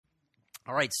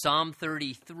All right, Psalm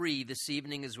 33 this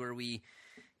evening is where we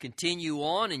continue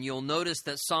on, and you'll notice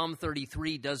that Psalm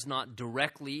 33 does not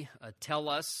directly tell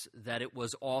us that it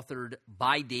was authored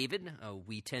by David.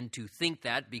 We tend to think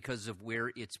that because of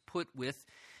where it's put with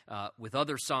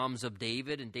other Psalms of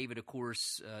David, and David, of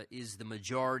course, is the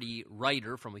majority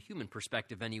writer, from a human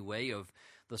perspective anyway, of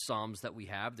the Psalms that we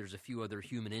have. There's a few other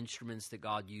human instruments that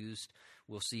God used,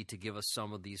 we'll see, to give us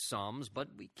some of these Psalms, but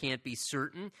we can't be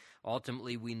certain.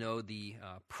 Ultimately, we know the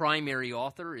primary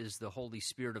author is the Holy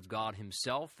Spirit of God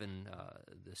himself, and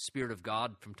the Spirit of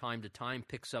God from time to time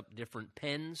picks up different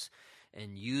pens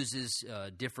and uses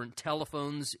different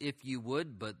telephones, if you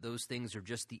would, but those things are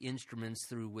just the instruments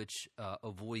through which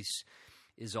a voice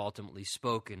is ultimately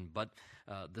spoken. But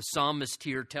the psalmist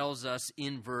here tells us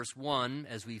in verse 1,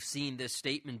 as we've seen this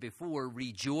statement before,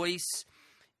 "Rejoice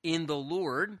in the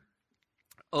Lord,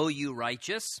 O you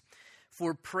righteous,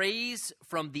 for praise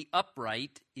from the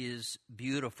upright is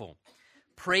beautiful.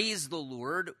 Praise the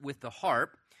Lord with the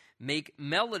harp, make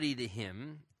melody to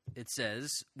him," it says,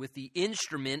 "with the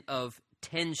instrument of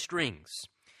 10 strings.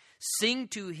 Sing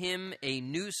to him a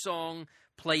new song,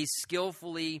 play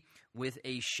skillfully with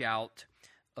a shout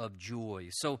of joy."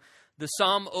 So the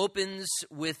psalm opens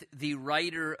with the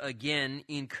writer again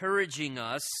encouraging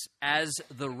us as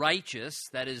the righteous,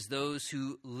 that is, those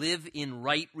who live in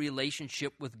right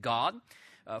relationship with God.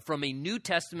 From a New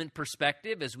Testament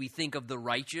perspective, as we think of the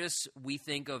righteous, we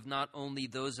think of not only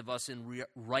those of us in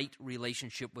right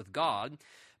relationship with God,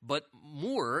 but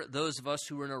more those of us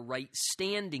who are in a right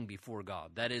standing before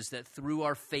God. That is, that through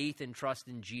our faith and trust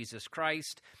in Jesus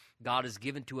Christ, God has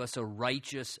given to us a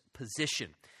righteous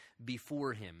position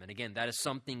before him. And again, that is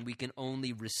something we can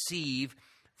only receive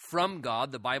from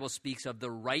God. The Bible speaks of the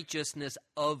righteousness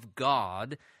of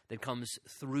God that comes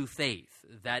through faith.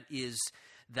 That is,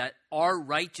 that our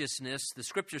righteousness, the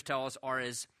scriptures tell us, are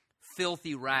as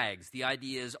filthy rags. The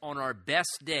idea is, on our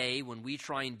best day, when we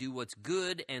try and do what's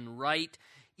good and right,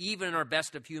 even in our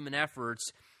best of human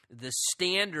efforts, the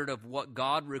standard of what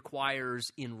God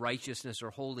requires in righteousness or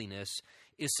holiness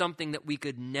is something that we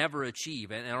could never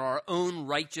achieve. And our own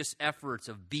righteous efforts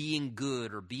of being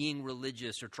good or being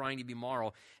religious or trying to be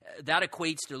moral, that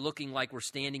equates to looking like we're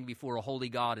standing before a holy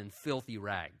God in filthy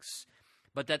rags.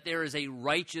 But that there is a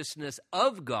righteousness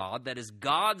of God, that is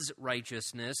God's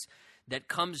righteousness, that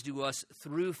comes to us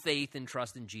through faith and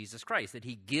trust in Jesus Christ, that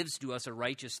he gives to us a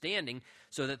righteous standing,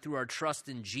 so that through our trust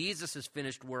in Jesus'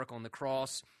 finished work on the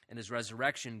cross and his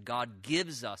resurrection, God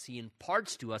gives us, he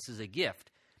imparts to us as a gift,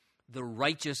 the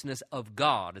righteousness of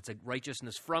God. It's a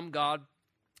righteousness from God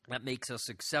that makes us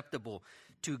acceptable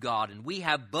to God. And we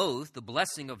have both the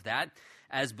blessing of that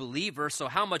as believers. So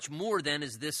how much more then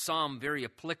is this psalm very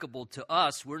applicable to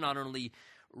us? We're not only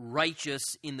righteous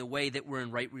in the way that we're in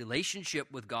right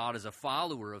relationship with God as a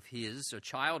follower of his, a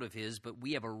child of his, but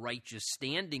we have a righteous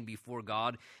standing before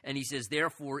God. And he says,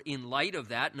 therefore, in light of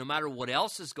that, no matter what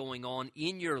else is going on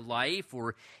in your life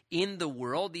or in the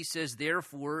world, he says,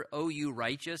 therefore, O you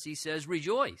righteous, he says,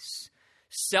 rejoice,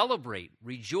 celebrate,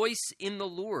 rejoice in the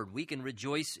Lord. We can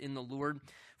rejoice in the Lord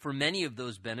for many of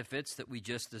those benefits that we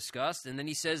just discussed. And then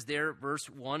he says there, verse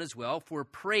 1 as well, for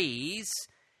praise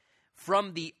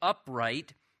from the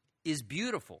upright is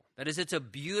beautiful. That is, it's a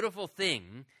beautiful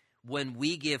thing when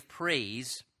we give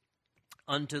praise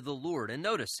unto the Lord. And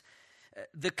notice,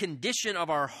 the condition of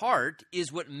our heart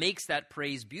is what makes that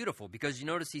praise beautiful, because you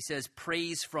notice he says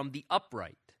praise from the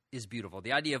upright is beautiful.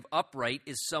 The idea of upright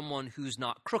is someone who's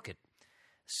not crooked.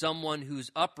 Someone who's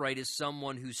upright is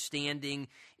someone who's standing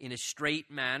in a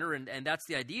straight manner, and that's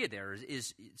the idea there,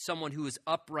 is someone who is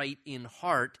upright in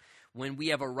heart. When we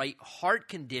have a right heart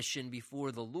condition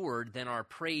before the Lord, then our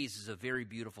praise is a very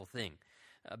beautiful thing.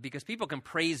 Because people can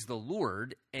praise the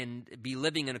Lord and be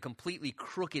living in a completely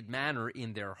crooked manner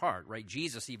in their heart, right?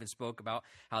 Jesus even spoke about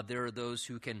how there are those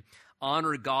who can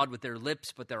honor God with their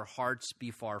lips, but their hearts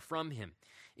be far from him.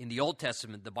 In the Old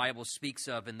Testament, the Bible speaks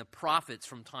of, and the prophets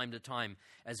from time to time,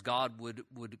 as God would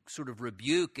sort of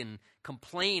rebuke and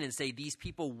complain and say, these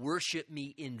people worship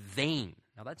me in vain.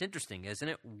 Now that's interesting, isn't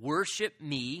it? Worship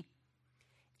me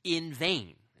in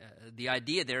vain. The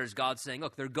idea there is God saying,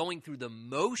 look, they're going through the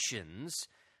motions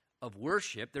of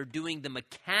worship. They're doing the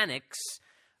mechanics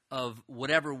of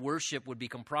whatever worship would be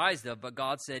comprised of, but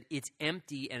God said it's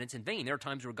empty and it's in vain. There are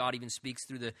times where God even speaks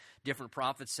through the different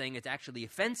prophets saying it's actually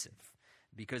offensive,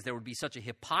 because there would be such a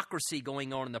hypocrisy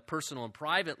going on in the personal and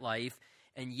private life,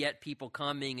 and yet people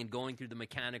coming and going through the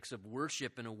mechanics of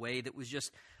worship in a way that was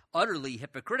just utterly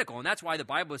hypocritical. And that's why the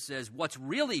Bible says what's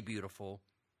really beautiful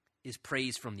is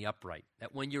praise from the upright.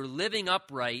 That when you're living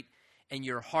upright and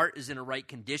your heart is in a right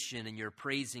condition and you're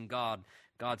praising God,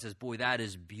 God says, boy, that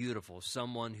is beautiful.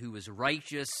 Someone who is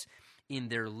righteous in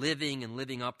their living and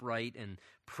living upright and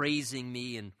praising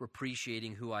me and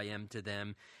appreciating who I am to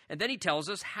them. And then he tells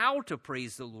us how to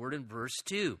praise the Lord in verse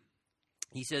 2.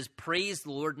 He says, praise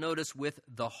the Lord, notice, with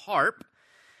the harp.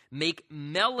 Make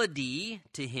melody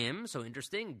to him. So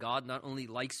interesting. God not only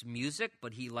likes music,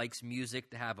 but he likes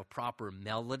music to have a proper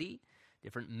melody.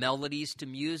 Different melodies to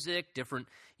music, different,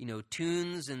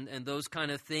 tunes and those kind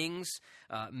of things.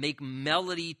 Make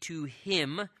melody to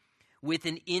him with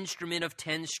an instrument of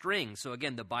 10 strings. So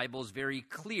again, the Bible is very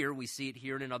clear. We see it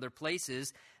here and in other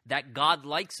places that God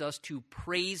likes us to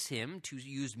praise him, to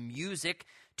use music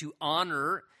to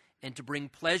honor and to bring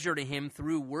pleasure to him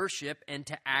through worship and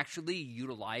to actually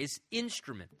utilize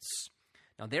instruments.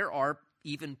 Now, there are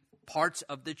even parts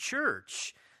of the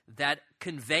church that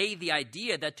convey the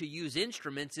idea that to use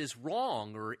instruments is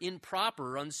wrong or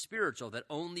improper or unspiritual, that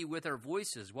only with our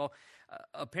voices. Well,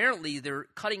 apparently they're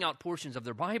cutting out portions of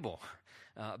their Bible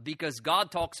because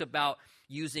God talks about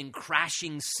using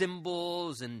crashing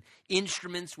cymbals and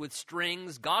instruments with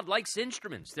strings. God likes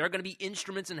instruments. There are going to be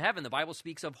instruments in heaven. The Bible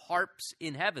speaks of harps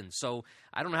in heaven. So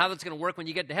I don't know how that's going to work when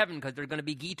you get to heaven because there are going to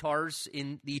be guitars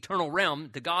in the eternal realm,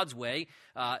 the God's way.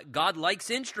 God likes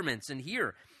instruments. And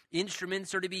here,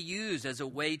 instruments are to be used as a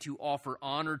way to offer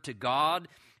honor to God,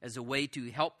 as a way to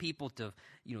help people to,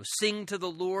 sing to the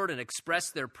Lord and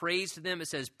express their praise to them. It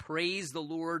says, praise the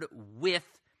Lord with,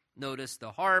 notice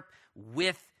the harp,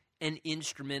 with an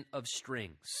instrument of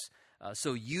strings.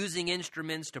 So using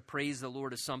instruments to praise the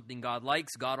Lord is something God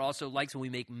likes. God also likes when we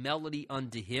make melody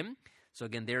unto him. So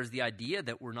again, there's the idea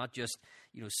that we're not just,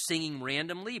 singing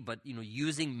randomly, but,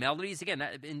 using melodies. Again,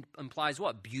 that implies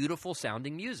what? Beautiful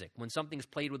sounding music. When something's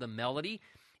played with a melody,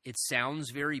 it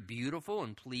sounds very beautiful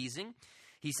and pleasing.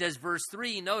 He says, verse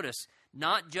 3, notice,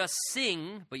 not just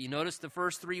sing, but you notice the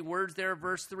first 3 words there,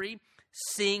 verse 3,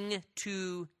 sing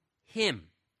to him.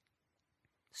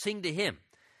 Sing to him.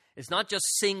 It's not just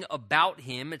sing about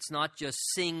him. It's not just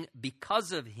sing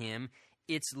because of him.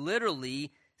 It's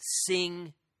literally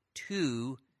sing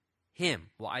to him.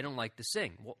 Well, I don't like to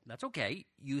sing. Well, that's okay.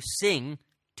 You sing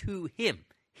to him.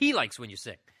 He likes when you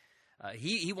sing.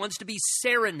 He wants to be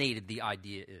serenaded, the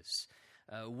idea is.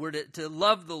 We're to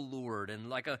love the Lord, and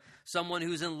like someone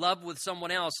who's in love with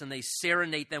someone else and they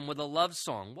serenade them with a love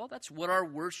song. Well, that's what our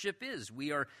worship is.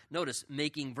 We are, notice,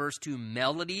 making verse 2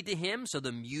 melody to him. So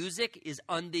the music is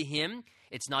unto him.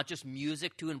 It's not just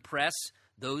music to impress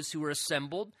those who are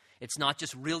assembled. It's not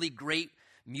just really great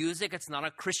music. It's not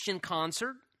a Christian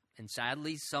concert. And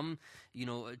sadly, some,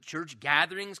 church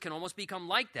gatherings can almost become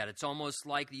like that. It's almost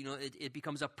like, it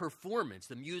becomes a performance.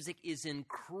 The music is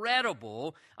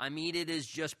incredible. I mean, it is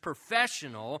just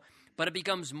professional, but it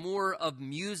becomes more of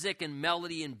music and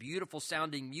melody and beautiful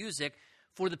sounding music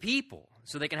for the people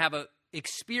so they can have a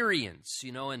experience,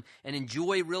 and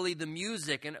enjoy really the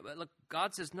music. And look,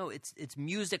 God says, no, it's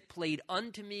music played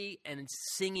unto me and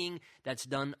it's singing that's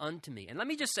done unto me. And let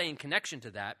me just say in connection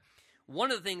to that,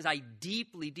 one of the things I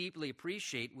deeply, deeply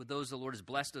appreciate with those the Lord has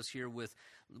blessed us here with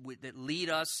that lead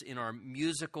us in our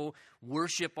musical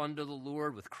worship unto the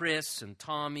Lord with Chris and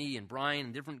Tommy and Brian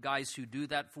and different guys who do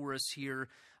that for us here.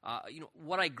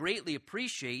 What I greatly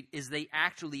appreciate is they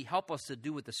actually help us to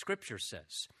do what the Scripture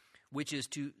says, which is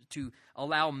to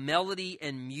allow melody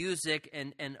and music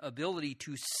and ability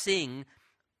to sing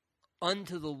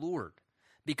unto the Lord.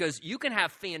 Because you can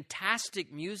have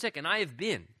fantastic music, and I have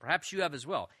been, perhaps you have as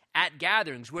well, at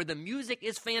gatherings where the music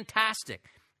is fantastic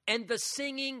and the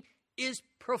singing is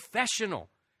professional.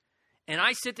 And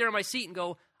I sit there in my seat and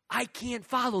go, I can't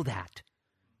follow that.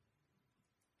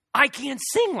 I can't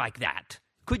sing like that.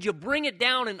 Could you bring it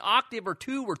down an octave or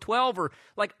 2 or 12 or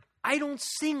I don't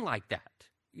sing like that.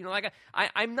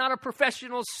 I'm not a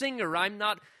professional singer. I'm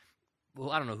not,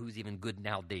 I don't know who's even good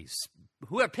nowadays.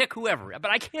 Pick whoever,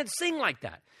 but I can't sing like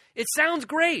that. It sounds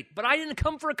great, but I didn't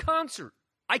come for a concert.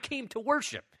 I came to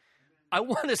worship. I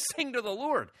want to sing to the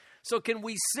Lord. So can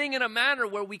we sing in a manner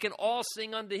where we can all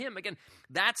sing unto him? Again,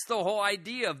 that's the whole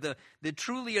idea of the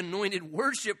truly anointed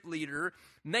worship leader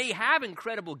may have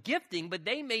incredible gifting, but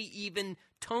they may even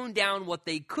tone down what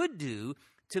they could do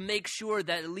to make sure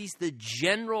that at least the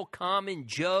general common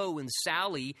Joe and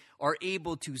Sally are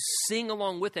able to sing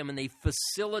along with them and they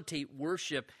facilitate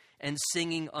worship and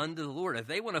singing unto the Lord. If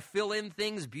they want to fill in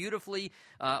things beautifully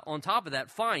on top of that,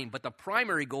 fine. But the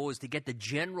primary goal is to get the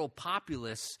general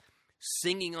populace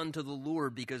singing unto the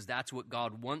Lord because that's what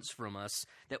God wants from us,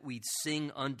 that we'd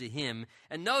sing unto him.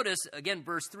 And notice, again,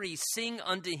 verse 3, sing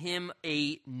unto him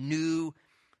a new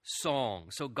song.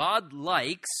 So God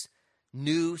likes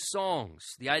new songs.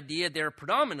 The idea there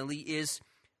predominantly is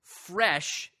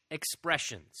fresh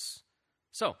expressions.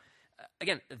 So,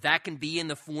 again, that can be in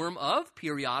the form of,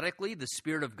 periodically, the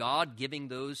Spirit of God giving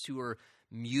those who are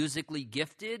musically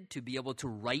gifted to be able to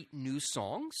write new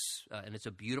songs. And it's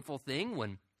a beautiful thing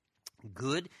when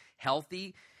good,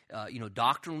 healthy,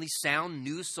 doctrinally sound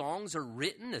new songs are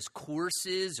written as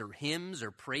choruses or hymns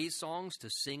or praise songs to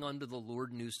sing unto the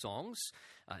Lord new songs.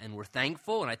 And we're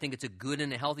thankful, and I think it's a good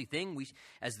and a healthy thing.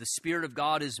 As the Spirit of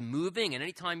God is moving, and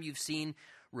anytime you've seen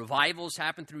revivals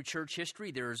happen through church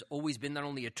history, there's always been not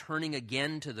only a turning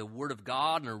again to the Word of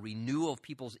God and a renewal of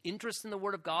people's interest in the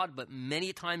Word of God, but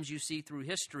many times you see through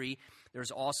history,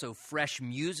 there's also fresh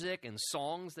music and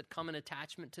songs that come in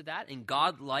attachment to that, and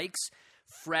God likes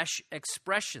fresh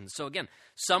expressions. So again,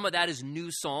 some of that is new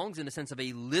songs in the sense of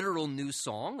a literal new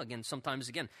song. Again,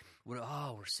 sometimes, we're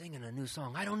singing a new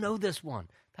song. I don't know this one.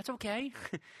 That's okay.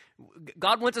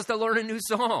 God wants us to learn a new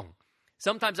song.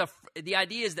 Sometimes the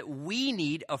idea is that we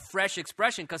need a fresh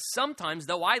expression, because sometimes,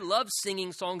 though I love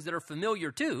singing songs that are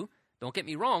familiar too, don't get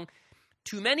me wrong,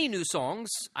 too many new songs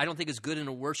I don't think is good in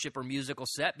a worship or musical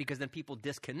set, because then people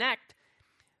disconnect.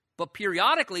 But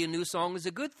periodically a new song is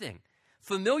a good thing.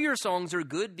 Familiar songs are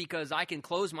good because I can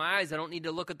close my eyes, I don't need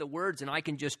to look at the words, and I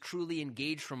can just truly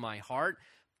engage from my heart.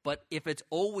 But if it's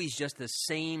always just the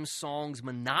same songs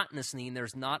monotonously and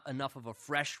there's not enough of a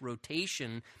fresh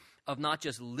rotation of not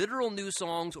just literal new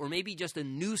songs or maybe just a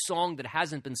new song that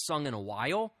hasn't been sung in a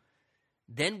while,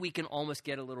 then we can almost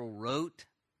get a little rote,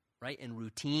 right, and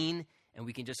routine, and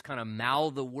we can just kind of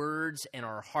mouth the words and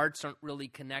our hearts aren't really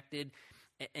connected.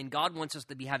 And God wants us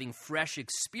to be having fresh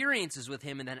experiences with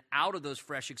him, and then out of those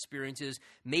fresh experiences,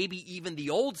 maybe even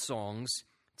the old songs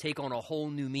take on a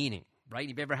whole new meaning, right?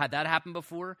 Have you ever had that happen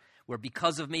before, where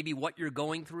because of maybe what you're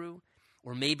going through,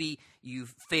 or maybe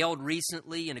you've failed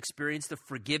recently and experienced the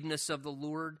forgiveness of the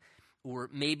Lord, or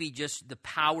maybe just the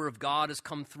power of God has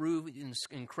come through in an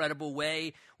incredible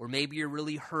way, or maybe you're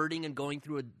really hurting and going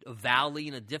through a valley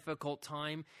in a difficult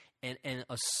time, and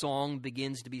a song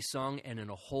begins to be sung, and in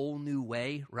a whole new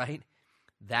way, right?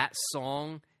 That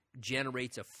song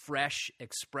generates a fresh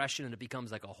expression, and it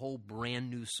becomes like a whole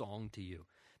brand new song to you,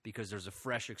 because there's a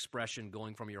fresh expression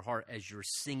going from your heart as you're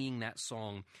singing that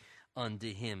song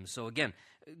unto him. So again,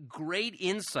 great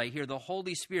insight here. The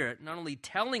Holy Spirit not only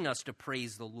telling us to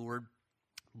praise the Lord,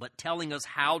 but telling us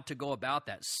how to go about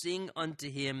that. Sing unto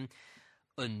him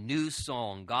a new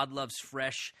song. God loves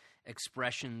fresh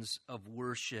expressions of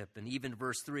worship. And even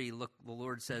verse 3, look, the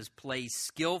Lord says, play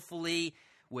skillfully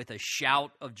with a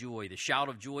shout of joy. The shout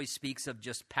of joy speaks of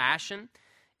just passion,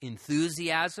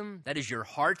 enthusiasm. That is, your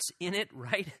heart's in it,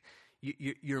 right?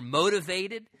 You're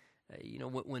motivated.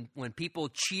 When people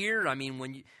cheer, I mean,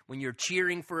 when you're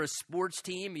cheering for a sports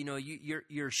team,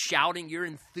 you're shouting, you're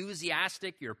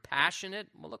enthusiastic, you're passionate.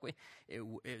 Well, look,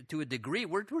 to a degree,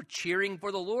 we're cheering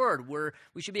for the Lord.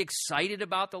 We should be excited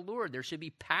about the Lord. There should be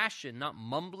passion, not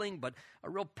mumbling, but a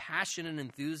real passion and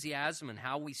enthusiasm in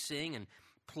how we sing and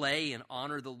play and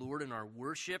honor the Lord in our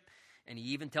worship. And he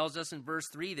even tells us in verse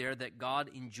 3 there that God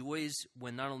enjoys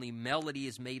when not only melody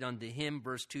is made unto him,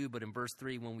 verse 2, but in verse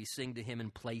 3, when we sing to him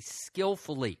and play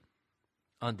skillfully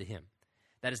unto him.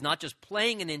 That is not just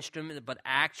playing an instrument, but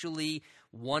actually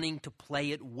wanting to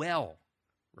play it well,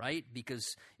 right?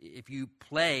 Because if you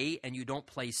play and you don't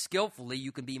play skillfully,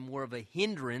 you can be more of a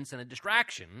hindrance and a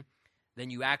distraction than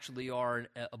you actually are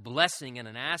a blessing and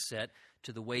an asset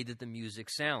to the way that the music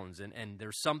sounds. And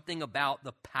there's something about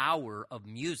the power of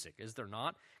music, is there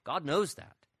not? God knows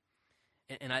that.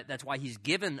 And that's why he's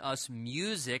given us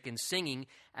music and singing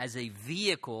as a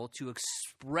vehicle to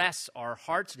express our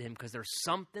hearts to him, because there's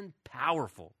something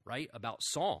powerful, right, about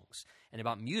songs and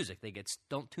about music.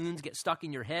 Don't tunes get stuck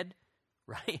in your head,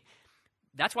 right?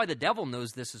 That's why the devil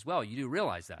knows this as well. You do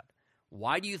realize that.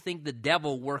 Why do you think the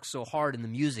devil works so hard in the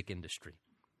music industry?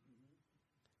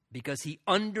 Because he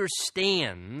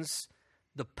understands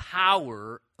the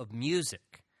power of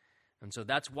music. And so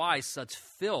that's why such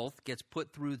filth gets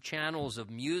put through channels of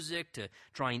music to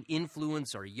try and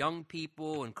influence our young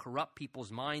people and corrupt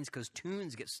people's minds, because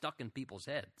tunes get stuck in people's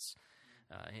heads.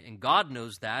 And God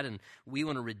knows that, and we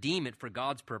want to redeem it for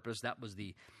God's purpose. That was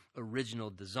the original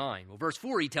design. Well, verse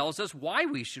 4, he tells us why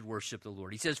we should worship the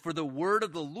Lord. He says, for the word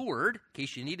of the Lord, in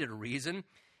case you needed a reason,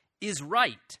 is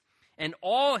right, and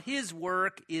all his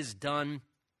work is done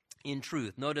in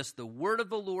truth. Notice the word of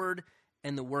the Lord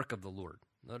and the work of the Lord.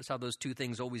 Notice how those two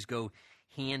things always go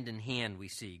hand in hand, we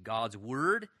see. God's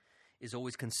word is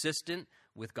always consistent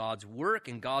with God's work,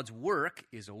 and God's work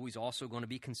is always also going to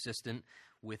be consistent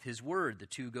with his word. The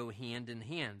two go hand in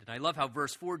hand. And I love how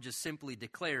verse 4 just simply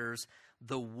declares,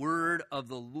 the word of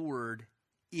the Lord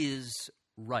is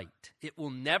right. It will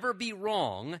never be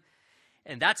wrong,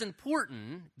 And that's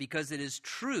important because it is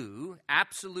true,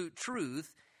 absolute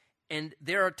truth. And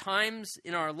there are times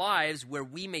in our lives where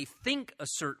we may think a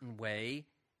certain way,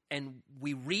 and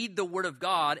we read the Word of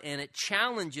God, and it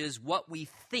challenges what we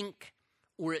think,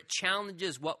 or it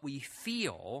challenges what we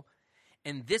feel.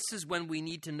 And this is when we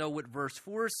need to know what verse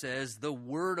 4 says: the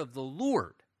word of the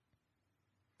Lord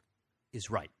is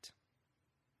right.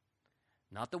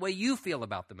 Not the way you feel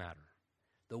about the matter.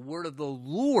 The word of the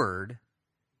Lord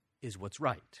is what's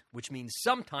right, which means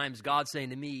sometimes God's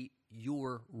saying to me,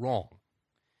 you're wrong.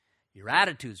 Your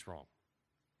attitude's wrong.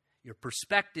 Your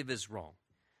perspective is wrong.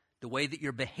 The way that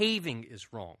you're behaving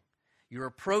is wrong. Your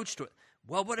approach to it,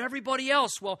 well, but everybody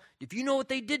else, well, if you know what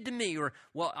they did to me, or,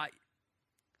 well,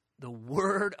 the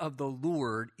word of the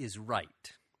Lord is right.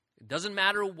 It doesn't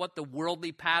matter what the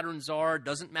worldly patterns are. It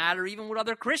doesn't matter even what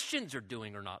other Christians are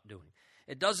doing or not doing.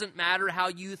 It doesn't matter how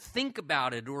you think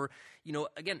about it, or,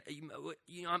 again,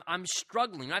 I'm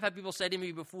struggling. I've had people say to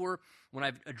me before when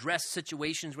I've addressed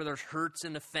situations where there's hurts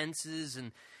and offenses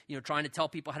and, trying to tell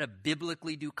people how to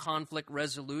biblically do conflict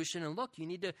resolution. And look,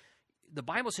 the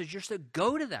Bible says you're supposed to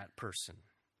go to that person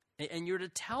and you're to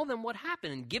tell them what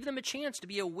happened and give them a chance to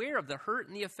be aware of the hurt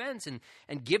and the offense and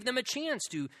give them a chance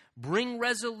to bring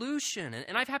resolution.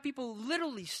 And I've had people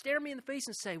literally stare me in the face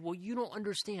and say, well, you don't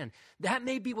understand. That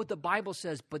may be what the Bible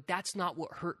says, but that's not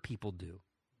what hurt people do.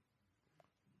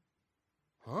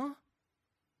 Huh?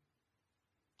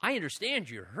 I understand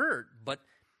you're hurt, but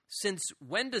since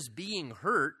when does being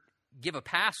hurt give a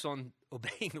pass on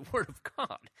obeying the Word of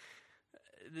God?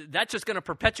 That's just going to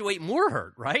perpetuate more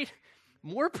hurt, right?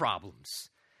 More problems.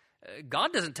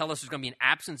 God doesn't tell us there's going to be an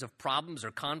absence of problems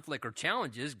or conflict or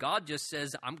challenges. God just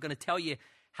says, I'm going to tell you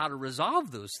how to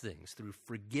resolve those things through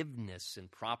forgiveness and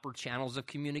proper channels of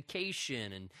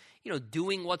communication and,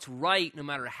 doing what's right no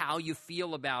matter how you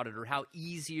feel about it or how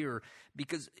easy, or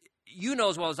because you know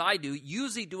as well as I do,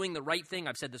 usually doing the right thing,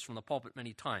 I've said this from the pulpit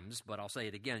many times, but I'll say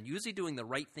it again, usually doing the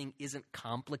right thing isn't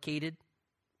complicated.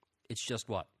 It's just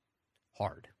what?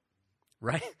 Hard,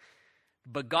 right?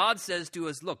 But God says to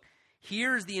us, look,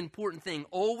 here's the important thing.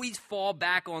 Always fall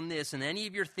back on this, and any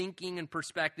of your thinking and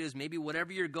perspectives, maybe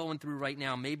whatever you're going through right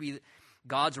now, maybe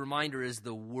God's reminder is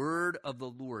the word of the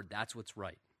Lord. That's what's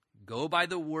right. Go by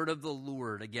the word of the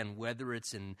Lord. Again, whether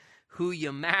it's in who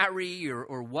you marry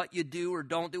or what you do or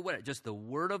don't do, whatever, just the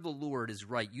word of the Lord is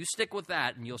right. You stick with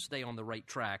that, and you'll stay on the right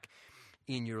track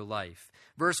in your life.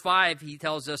 Verse 5, he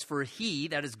tells us, for he,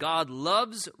 that is God,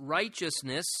 loves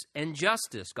righteousness and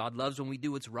justice. God loves when we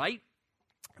do what's right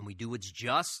and we do what's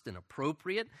just and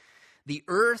appropriate. The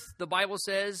earth, the Bible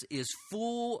says, is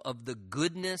full of the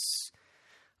goodness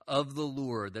of the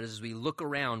Lord. That is, as we look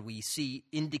around, we see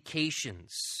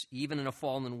indications, even in a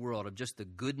fallen world, of just the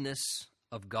goodness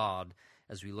of God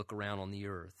as we look around on the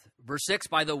earth. Verse 6,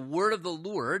 by the word of the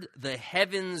Lord, the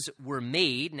heavens were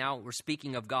made. Now we're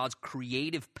speaking of God's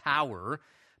creative power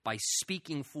by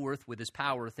speaking forth with his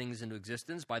power things into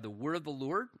existence. By the word of the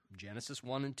Lord, Genesis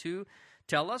 1 and 2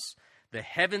 tell us, the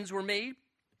heavens were made,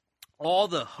 all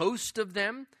the host of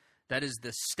them, that is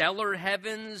the stellar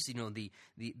heavens,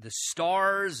 the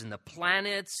stars and the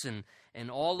planets and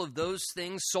all of those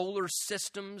things, solar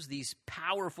systems, these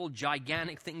powerful,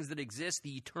 gigantic things that exist,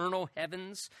 the eternal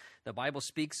heavens. The Bible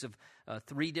speaks of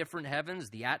 3 different heavens,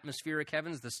 the atmospheric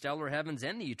heavens, the stellar heavens,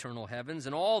 and the eternal heavens.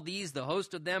 And all these, the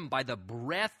host of them, by the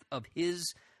breath of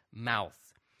his mouth.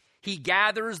 He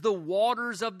gathers the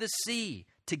waters of the sea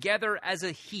together as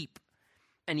a heap,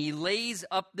 and he lays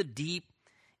up the deep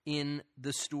in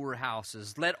the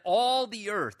storehouses. Let all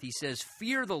the earth, he says,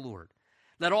 fear the Lord.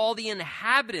 Let all the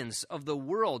inhabitants of the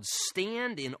world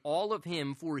stand in awe of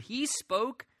him, for he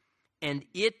spoke and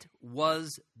it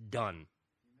was done.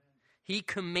 He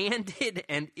commanded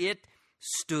and it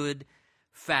stood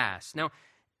fast. Now,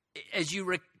 as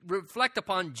you reflect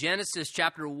upon Genesis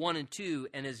chapter 1 and 2,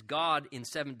 and as God in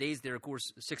 7 days there, of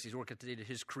course, 6 days orchestrated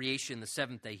his creation, the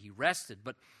 7th day he rested,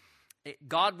 but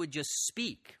God would just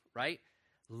speak, right?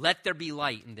 Let there be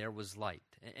light, and there was light.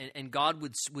 And God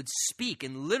would speak,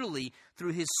 and literally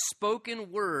through his spoken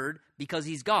word, because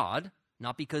he's God,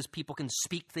 not because people can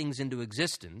speak things into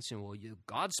existence.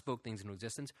 God spoke things into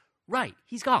existence. Right,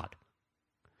 he's God.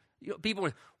 People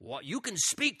are, well, you can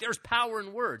speak, there's power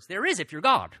in words. There is if you're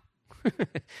God.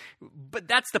 But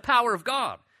that's the power of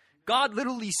God. God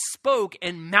literally spoke,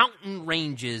 and mountain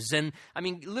ranges, and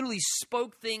literally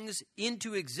spoke things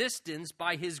into existence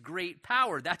by his great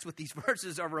power. That's what these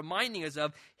verses are reminding us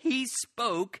of. He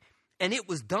spoke, and it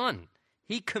was done.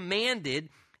 He commanded,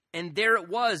 and there it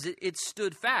was. It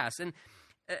stood fast. And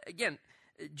again,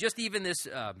 just even this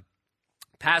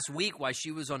past week, while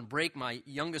she was on break, my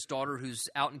youngest daughter, who's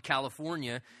out in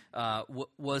California,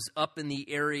 was up in the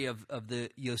area of the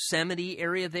Yosemite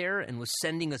area there and was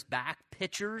sending us back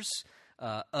pictures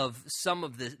of some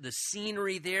of the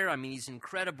scenery there. I mean, these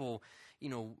incredible,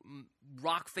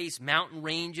 rock-faced mountain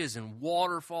ranges and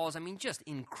waterfalls. I mean, just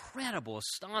incredible,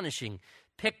 astonishing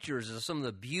pictures of some of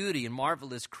the beauty and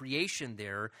marvelous creation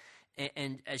there.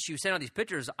 And as she was sending out these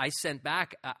pictures, I sent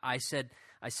back, I said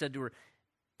to her,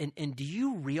 and do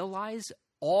you realize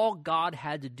all God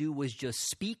had to do was just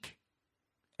speak,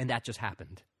 and that just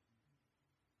happened?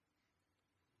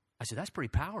 I said, that's pretty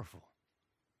powerful.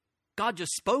 God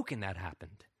just spoke, and that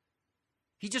happened.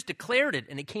 He just declared it,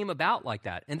 and it came about like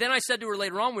that. And then I said to her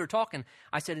later on, we were talking,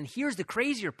 I said, and here's the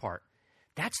crazier part.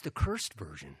 That's the cursed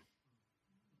version.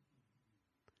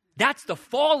 That's the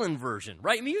fallen version,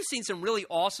 right? I mean, you've seen some really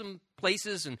awesome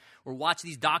places or watch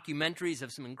these documentaries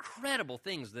of some incredible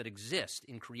things that exist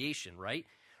in creation, right?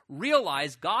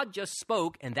 Realize God just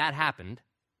spoke and that happened.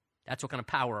 That's what kind of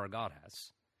power our God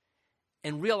has.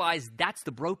 And realize that's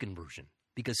the broken version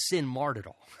because sin marred it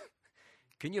all.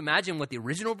 Can you imagine what the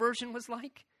original version was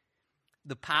like?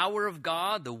 The power of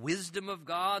God, the wisdom of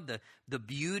God, the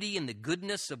beauty and the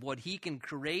goodness of what he can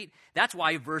create. That's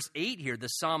why verse 8 here, the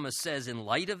psalmist says, in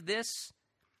light of this,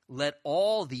 let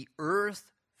all the earth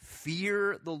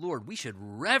fear the Lord. We should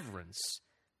reverence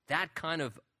that kind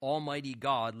of almighty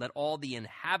God. Let all the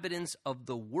inhabitants of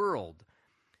the world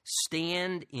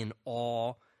stand in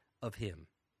awe of him.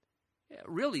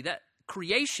 Really, that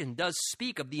creation does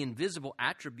speak of the invisible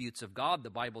attributes of God.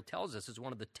 The Bible tells us is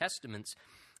one of the testaments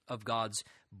of God's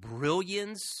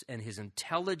brilliance and his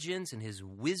intelligence and his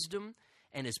wisdom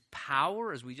and his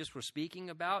power, as we just were speaking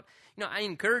about. I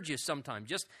encourage you sometime,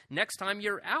 just next time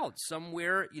you're out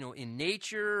somewhere, in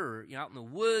nature or out in the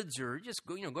woods or just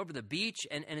go over to the beach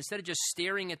and instead of just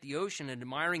staring at the ocean and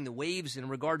admiring the waves in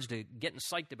regards to getting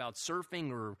psyched about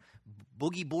surfing or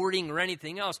boogie boarding or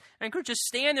anything else, I encourage you to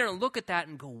stand there and look at that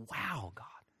and go, wow, God.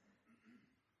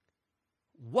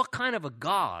 What kind of a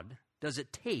God does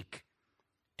it take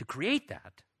to create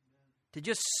that?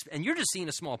 And you're just seeing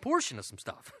a small portion of some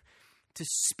stuff. To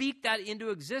speak that into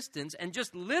existence and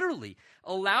just literally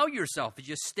allow yourself to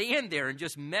just stand there and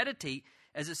just meditate,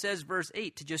 as it says, verse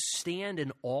 8, to just stand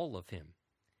in awe of him.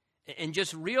 And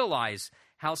just realize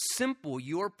how simple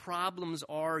your problems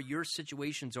are, your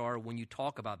situations are when you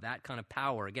talk about that kind of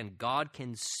power. Again, God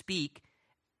can speak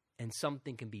and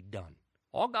something can be done.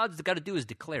 All God's got to do is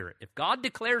declare it. If God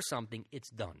declares something, it's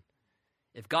done.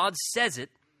 If God says it,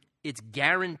 it's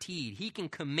guaranteed. He can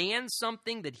command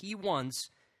something that he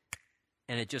wants,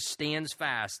 and it just stands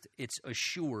fast. It's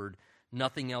assured.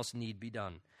 Nothing else need be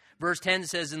done. Verse 10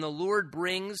 says, and the Lord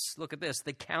brings, look at this,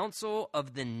 the counsel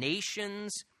of the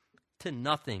nations to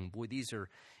nothing. Boy, these are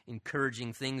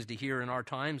encouraging things to hear in our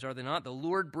times, are they not? The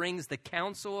Lord brings the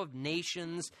counsel of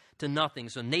nations to nothing.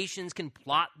 So nations can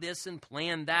plot this and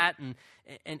plan that,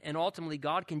 and ultimately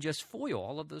God can just foil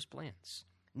all of those plans.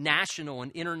 National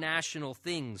and international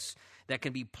things that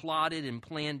can be plotted and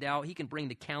planned out. He can bring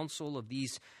the counsel of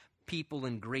these people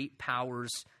and great powers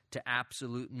to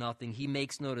absolute nothing. He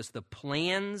makes, notice, the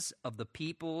plans of the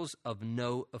peoples of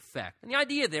no effect. And the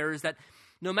idea there is that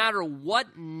no matter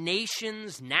what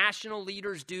nations, national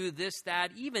leaders do, this,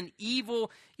 that, even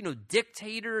evil,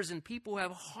 dictators and people who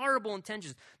have horrible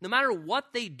intentions, no matter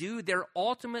what they do, their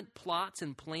ultimate plots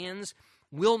and plans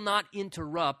will not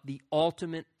interrupt the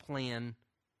ultimate plan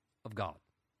of God.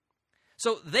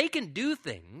 So they can do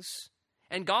things,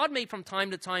 and God may from time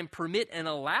to time permit and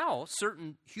allow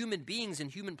certain human beings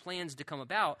and human plans to come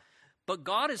about, but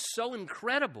God is so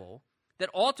incredible that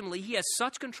ultimately he has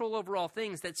such control over all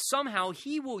things that somehow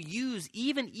he will use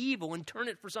even evil and turn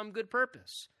it for some good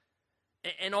purpose.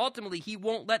 And ultimately he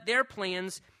won't let their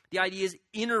plans, the idea is,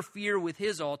 interfere with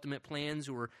his ultimate plans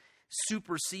or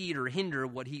supersede or hinder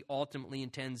what he ultimately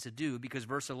intends to do, because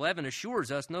verse 11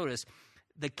 assures us, notice,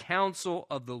 the counsel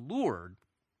of the Lord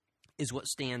is what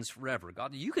stands forever.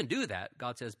 God, you can do that.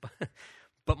 God says,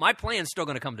 but my plan's still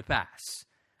going to come to pass.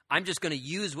 I'm just going to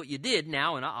use what you did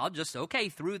now, and I'll just,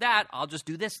 through that, I'll just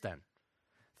do this then.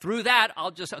 Through that,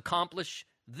 I'll just accomplish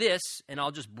this, and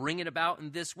I'll just bring it about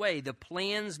in this way. The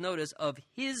plans, notice, of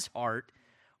his heart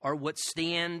are what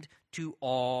stand to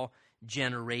all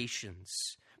generations.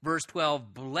 Verse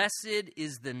 12, blessed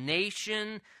is the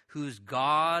nation whose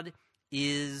God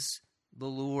is the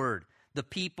Lord, the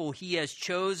people he has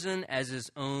chosen as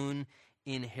his own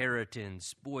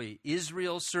inheritance. Boy,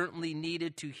 Israel certainly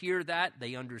needed to hear that.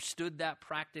 They understood that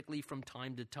practically from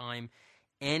time to time.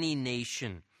 Any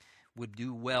nation would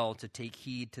do well to take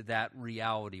heed to that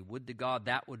reality. Would to God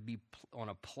that would be on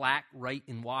a plaque right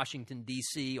in Washington,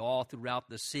 D.C., all throughout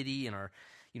the city and our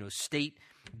state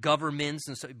governments.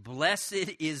 And so,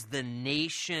 blessed is the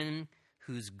nation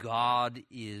whose God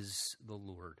is the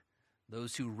Lord.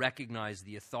 Those who recognize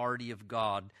the authority of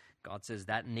God, God says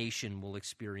that nation will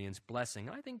experience blessing.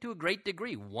 And I think to a great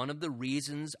degree, one of the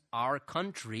reasons our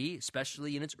country,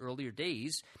 especially in its earlier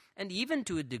days, and even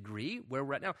to a degree where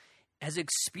we're at now, has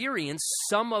experienced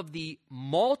some of the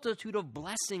multitude of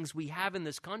blessings we have in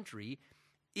this country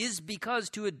is because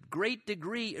to a great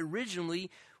degree,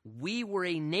 originally, we were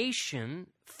a nation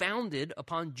founded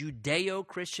upon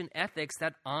Judeo-Christian ethics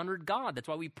that honored God. That's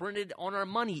why we printed on our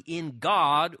money, "In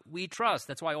God we trust."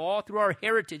 That's why all through our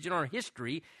heritage and our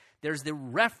history, there's the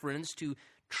reference to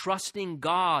trusting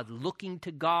God, looking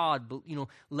to God,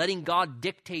 letting God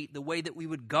dictate the way that we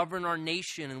would govern our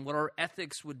nation and what our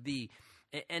ethics would be.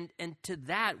 And to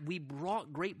that, we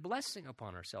brought great blessing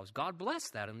upon ourselves. God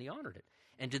blessed that and He honored it.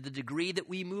 And to the degree that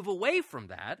we move away from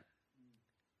that,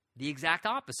 the exact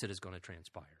opposite is going to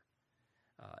transpire.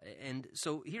 And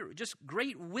so here, just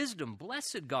great wisdom.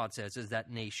 Blessed, God says, is that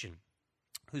nation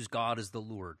whose God is the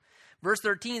Lord. Verse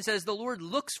 13 says, the Lord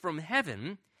looks from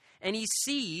heaven and He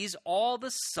sees all the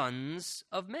sons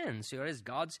of men. So as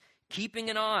God's keeping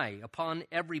an eye upon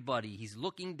everybody. He's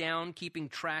looking down, keeping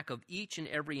track of each and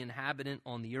every inhabitant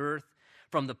on the earth.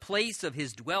 From the place of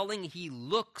His dwelling, He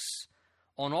looks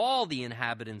on all the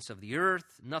inhabitants of the earth.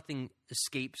 Nothing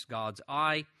escapes God's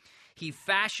eye. He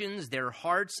fashions their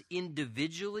hearts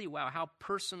individually. Wow, how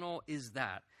personal is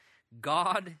that?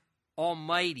 God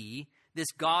Almighty,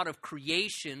 this God of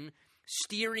creation,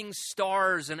 steering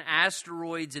stars and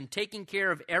asteroids and taking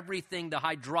care of everything, the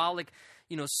hydraulic,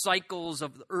 cycles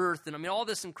of the earth, and all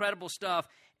this incredible stuff.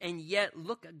 And yet,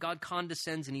 look, God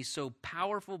condescends, and He's so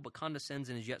powerful, but condescends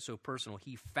and is yet so personal.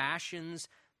 He fashions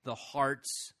the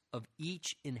hearts of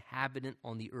each inhabitant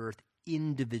on the earth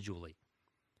individually.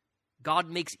 God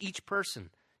makes each person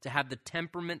to have the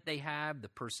temperament they have, the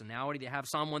personality they have.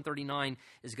 Psalm 139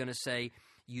 is going to say,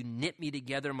 "You knit me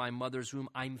together in my mother's womb.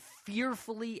 I'm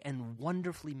fearfully and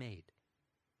wonderfully made."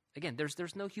 Again,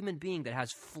 there's no human being that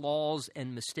has flaws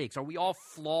and mistakes. Are we all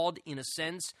flawed in a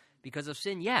sense because of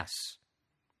sin? Yes.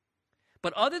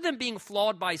 But other than being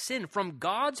flawed by sin, from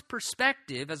God's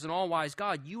perspective as an all-wise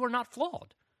God, you are not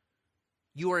flawed.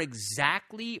 You are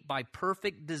exactly by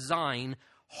perfect design,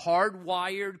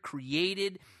 hardwired,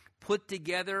 created, put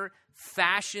together,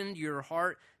 fashioned your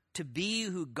heart to be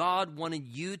who God wanted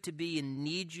you to be and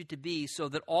needs you to be, so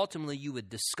that ultimately you would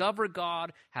discover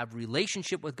God, have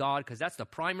relationship with God, because that's the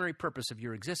primary purpose of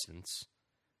your existence.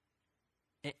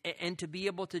 And to be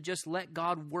able to just let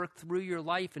God work through your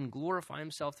life and glorify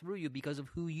Himself through you because of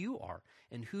who you are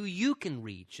and who you can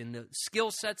reach and the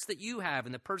skill sets that you have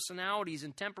and the personalities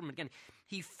and temperament. Again,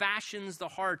 He fashions the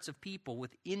hearts of people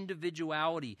with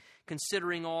individuality,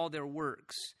 considering all their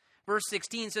works. Verse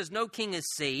 16 says, "No king is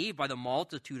saved by the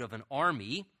multitude of an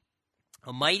army.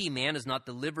 A mighty man is not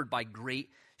delivered by great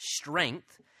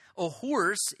strength. A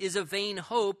horse is a vain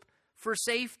hope for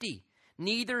safety.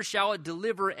 Neither shall it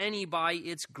deliver any by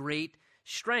its great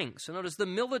strength." So notice the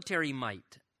military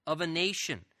might of a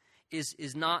nation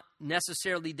is not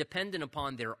necessarily dependent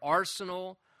upon their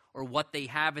arsenal or what they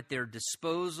have at their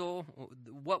disposal.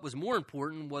 What was more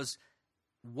important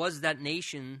was that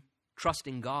nation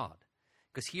trusting God?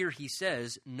 Because here he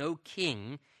says, no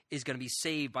king is going to be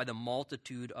saved by the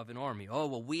multitude of an army. Oh,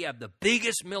 well, we have the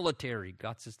biggest military.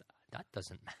 God says, that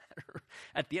doesn't matter.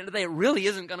 At the end of the day, it really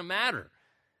isn't going to matter.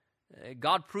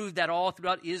 God proved that all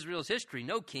throughout Israel's history.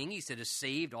 No king, he said, is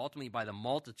saved ultimately by the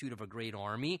multitude of a great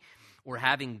army or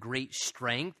having great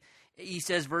strength. He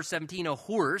says, verse 17, a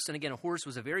horse, and again, a horse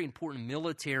was a very important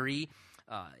military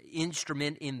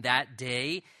instrument in that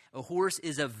day. A horse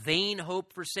is a vain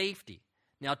hope for safety.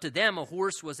 Now, to them, a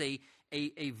horse was a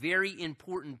very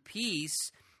important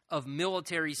piece of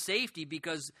military safety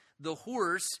because the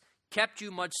horse kept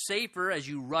you much safer as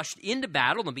you rushed into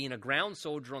battle than being a ground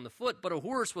soldier on the foot. But a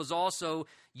horse was also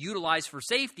utilized for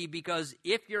safety because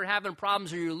if you're having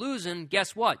problems or you're losing,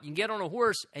 guess what? You can get on a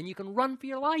horse and you can run for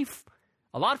your life.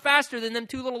 A lot faster than them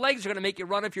two little legs are going to make you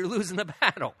run if you're losing the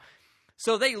battle.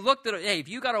 So they looked at it, hey, if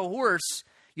you got a horse,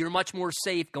 you're much more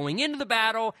safe going into the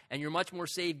battle, and you're much more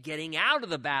safe getting out of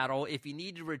the battle if you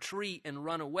need to retreat and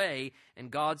run away.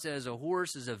 And God says, a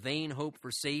horse is a vain hope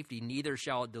for safety, neither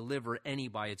shall it deliver any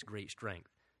by its great strength.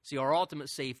 See, our ultimate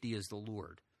safety is the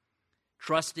Lord.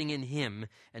 Trusting in Him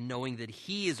and knowing that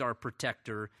He is our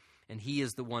protector and He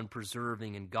is the one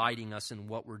preserving and guiding us in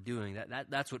what we're doing.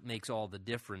 That's what makes all the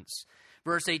difference.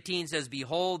 Verse 18 says,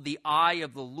 behold, the eye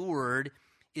of the Lord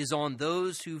is on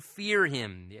those who fear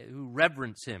him, who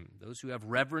reverence him, those who have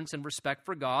reverence and respect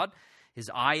for God. His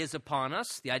eye is upon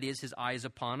us. The idea is his eye is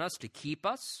upon us to keep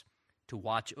us, to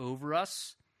watch over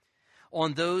us.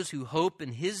 On those who hope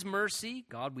in his mercy.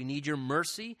 God, we need your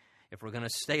mercy. If we're going to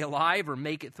stay alive or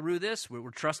make it through this, we're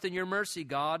trusting your mercy,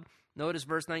 God. Notice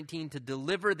verse 19, to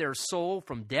deliver their soul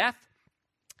from death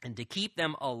and to keep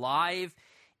them alive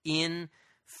in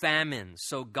famine.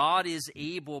 So God is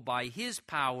able by his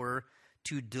power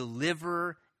to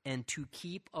deliver and to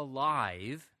keep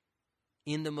alive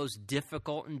in the most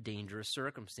difficult and dangerous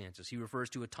circumstances. He refers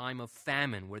to a time of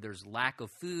famine where there's lack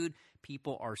of food,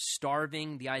 people are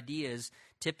starving. The idea is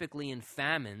typically in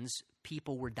famines,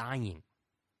 people were dying.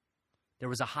 There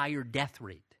was a higher death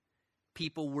rate.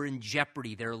 People were in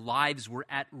jeopardy. Their lives were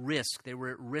at risk. They were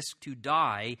at risk to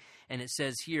die. And it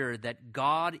says here that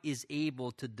God is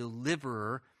able to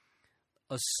deliver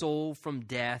a soul from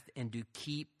death and to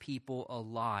keep people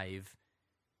alive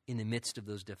in the midst of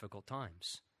those difficult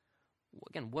times.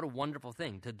 Again, what a wonderful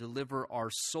thing to deliver our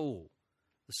soul.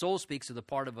 The soul speaks of the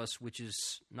part of us which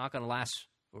is not going to last,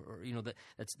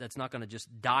 that's not going to just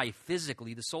die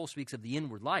physically. The soul speaks of the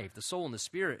inward life. The soul and the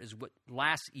spirit is what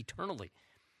lasts eternally.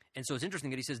 And so it's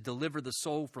interesting that he says deliver the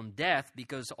soul from death,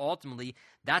 because ultimately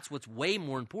that's what's way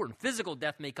more important. Physical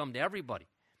death may come to everybody,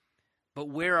 but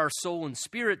where our soul and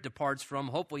spirit departs from,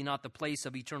 hopefully not the place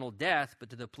of eternal death, but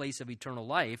to the place of eternal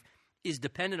life, is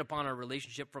dependent upon our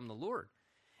relationship from the Lord.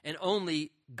 And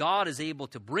only God is able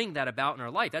to bring that about in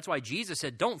our life. That's why Jesus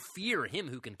said, don't fear him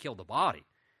who can kill the body.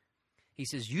 He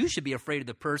says, you should be afraid of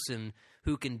the person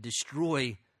who can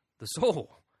destroy the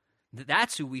soul.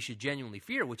 That's who we should genuinely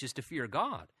fear, which is to fear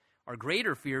God. Our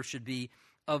greater fear should be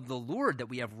of the Lord, that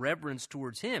we have reverence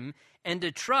towards him, and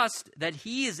to trust that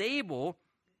he is able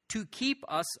to keep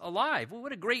us alive. Well,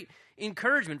 what a great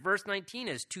encouragement verse 19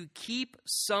 is, to keep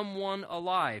someone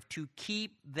alive, to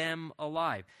keep them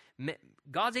alive.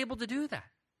 God's able to do that.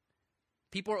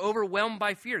 People are overwhelmed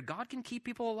by fear. God can keep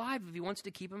people alive if he wants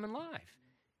to keep them alive.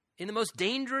 In the most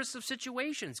dangerous of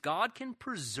situations, God can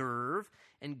preserve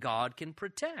and God can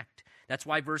protect. That's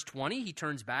why verse 20, he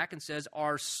turns back and says,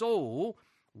 our soul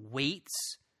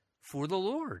waits for the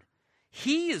Lord.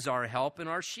 He is our help and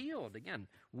our shield. Again,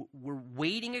 we're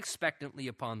waiting expectantly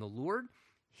upon the Lord.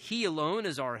 He alone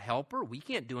is our helper. We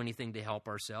can't do anything to help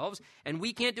ourselves, and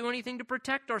we can't do anything to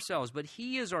protect ourselves, but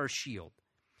he is our shield.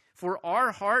 For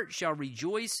our heart shall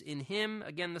rejoice in him,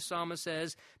 again the psalmist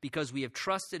says, because we have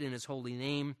trusted in his holy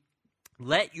name.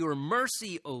 Let your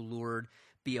mercy, O Lord,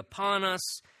 be upon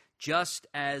us, just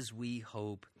as we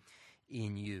hope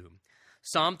in you.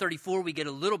 Psalm 34, we get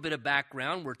a little bit of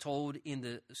background. We're told in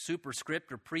the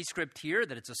superscript or prescript here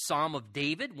that it's a psalm of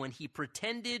David when he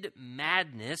pretended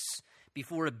madness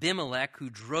before Abimelech, who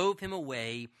drove him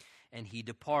away, and he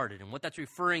departed. And what that's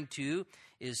referring to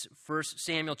is 1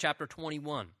 Samuel chapter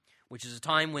 21, which is a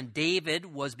time when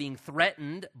David was being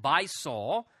threatened by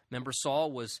Saul. Remember,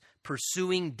 Saul was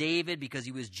pursuing David because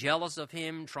he was jealous of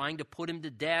him, trying to put him to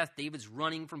death. David's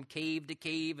running from cave to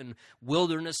cave and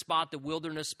wilderness spot to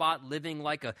wilderness spot, living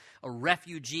like a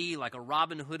refugee, like a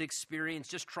Robin Hood experience,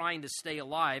 just trying to stay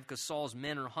alive because Saul's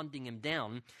men are hunting him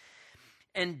down.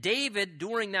 And David,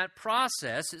 during that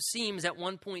process, it seems at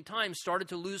one point in time, started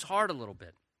to lose heart a little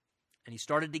bit. And he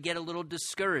started to get a little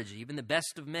discouraged. Even the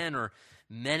best of men are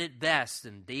men at best.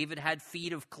 And David had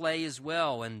feet of clay as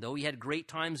well. And though he had great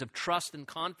times of trust and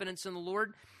confidence in the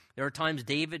Lord, there are times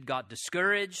David got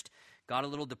discouraged, got a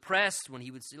little depressed when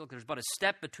he would say, look, there's about a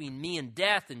step between me and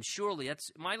death, and surely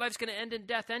my life's going to end in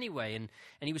death anyway. And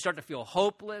he would start to feel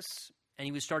hopeless, and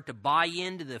he would start to buy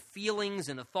into the feelings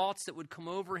and the thoughts that would come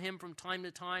over him from time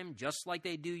to time, just like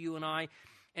they do you and I.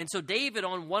 And so David,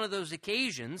 on one of those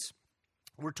occasions,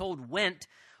 we're told, went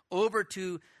over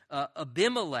to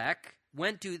Abimelech,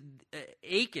 went to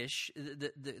Achish,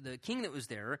 the king that was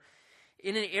there,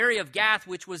 in an area of Gath,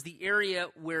 which was the area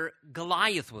where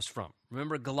Goliath was from.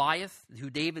 Remember Goliath, who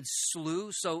David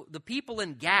slew? So the people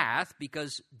in Gath,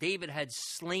 because David had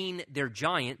slain their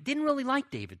giant, didn't really like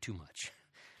David too much.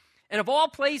 And of all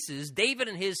places, David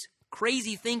and his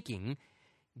crazy thinking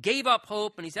gave up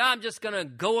hope, and he said, I'm just going to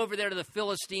go over there to the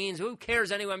Philistines. Who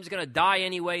cares anyway? I'm just going to die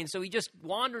anyway. And so he just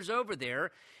wanders over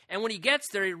there. And when he gets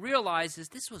there, he realizes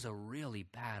this was a really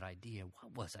bad idea.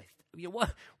 What was I?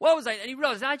 What was I? And he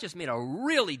realized I just made a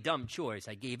really dumb choice.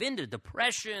 I gave in to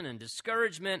depression and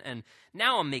discouragement, and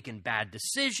now I'm making bad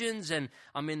decisions, and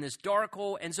I'm in this dark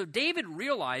hole. And so David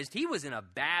realized he was in a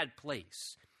bad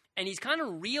place. And he's kind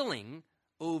of reeling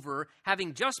over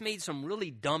having just made some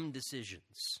really dumb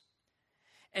decisions.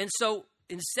 And so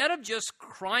instead of just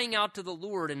crying out to the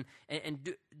Lord,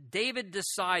 and David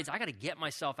decides, I got to get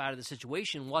myself out of the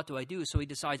situation. What do I do? So he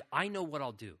decides, I know what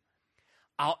I'll do.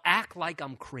 I'll act like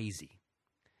I'm crazy.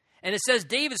 And it says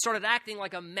David started acting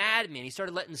like a madman. He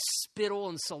started letting spittle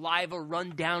and saliva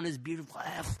run down his beard.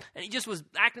 And he just was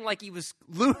acting like he was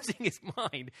losing his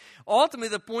mind. Ultimately,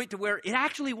 the point to where it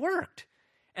actually worked.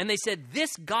 And they said,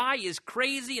 this guy is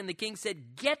crazy. And the king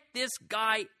said, get this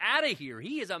guy out of here.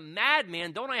 He is a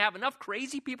madman. Don't I have enough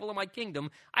crazy people in my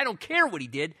kingdom? I don't care what he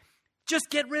did.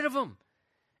 Just get rid of him.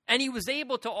 And he was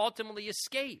able to ultimately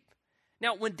escape.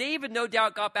 Now, when David no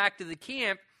doubt got back to the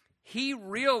camp, he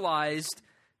realized,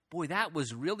 boy, that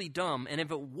was really dumb. And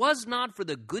if it was not for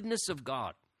the goodness of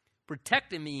God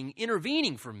protecting me and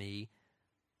intervening for me,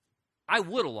 I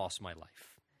would have lost my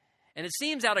life. And it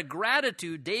seems out of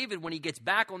gratitude, David, when he gets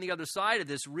back on the other side of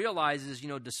this, realizes,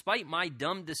 despite my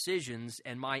dumb decisions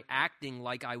and my acting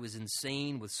like I was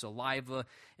insane with saliva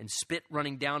and spit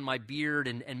running down my beard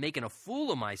and making a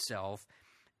fool of myself,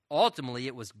 ultimately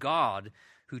it was God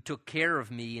who took care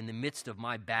of me in the midst of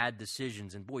my bad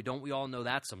decisions. And boy, don't we all know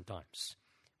that sometimes,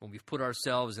 when we've put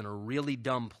ourselves in a really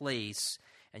dumb place,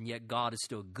 and yet God is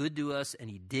still good to us, and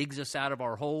he digs us out of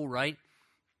our hole, right?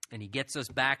 And he gets us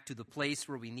back to the place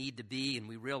where we need to be, and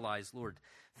we realize, Lord,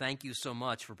 thank you so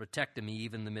much for protecting me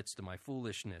even in the midst of my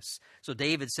foolishness. So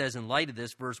David says in light of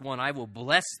this, verse 1, I will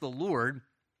bless the Lord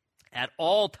at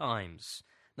all times.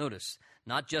 Notice,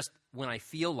 not just when I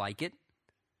feel like it,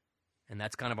 and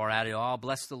that's kind of our attitude. I'll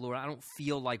bless the Lord. I don't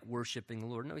feel like worshiping the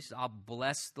Lord. No, he says, I'll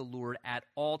bless the Lord at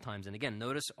all times. And again,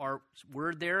 notice our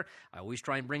word there. I always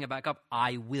try and bring it back up.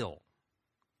 I will.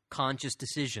 Conscious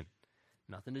decision.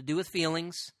 Nothing to do with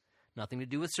feelings. Nothing to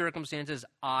do with circumstances.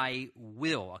 I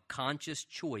will. A conscious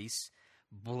choice.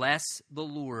 Bless the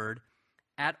Lord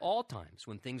at all times.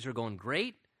 When things are going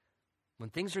great. When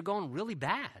things are going really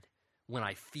bad. When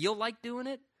I feel like doing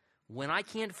it. When I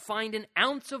can't find an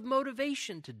ounce of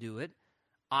motivation to do it.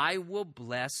 I will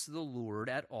bless the Lord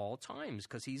at all times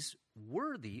because he's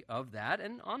worthy of that.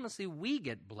 And honestly, we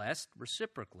get blessed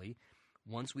reciprocally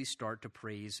once we start to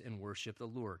praise and worship the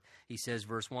Lord. He says,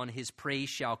 verse 1, his praise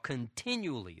shall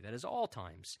continually, that is all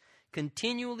times,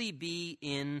 continually be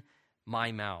in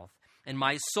my mouth. And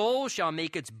my soul shall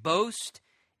make its boast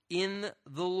in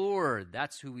the Lord.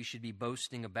 That's who we should be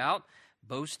boasting about.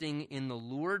 Boasting in the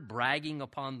Lord, bragging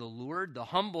upon the Lord. The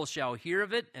humble shall hear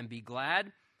of it and be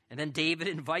glad. And then David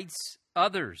invites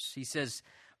others. He says,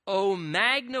 oh,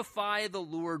 magnify the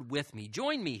Lord with me.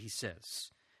 Join me, he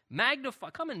says.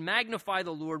 Come and magnify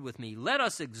the Lord with me. Let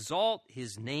us exalt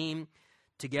his name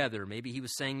together. Maybe he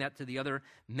was saying that to the other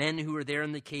men who were there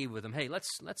in the cave with him. Hey,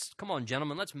 let's come on,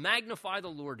 gentlemen, let's magnify the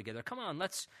Lord together. Come on,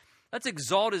 let's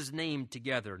exalt his name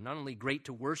together. Not only great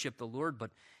to worship the Lord,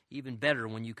 but even better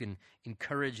when you can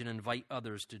encourage and invite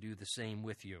others to do the same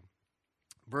with you.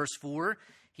 Verse 4,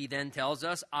 he then tells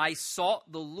us, I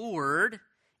sought the Lord,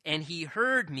 and he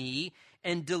heard me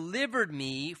and delivered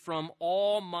me from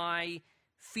all my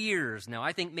fears. Now,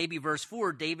 I think maybe verse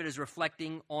 4, David is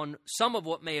reflecting on some of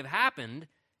what may have happened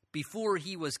before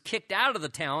he was kicked out of the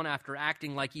town after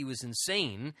acting like he was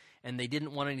insane and they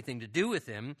didn't want anything to do with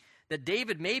him, that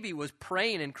David maybe was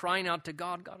praying and crying out to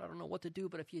God, God, I don't know what to do,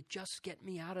 but if you just get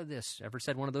me out of this. Ever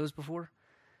said one of those before?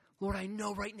 Lord, I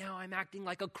know right now I'm acting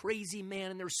like a crazy man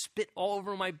and there's spit all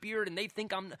over my beard and they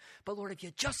think but Lord, if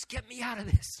you just get me out of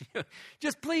this,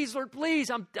 just please, Lord, please,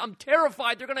 I'm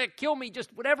terrified. They're going to kill me.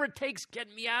 Just whatever it takes,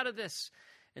 get me out of this.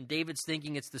 And David's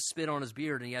thinking it's the spit on his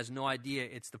beard and he has no idea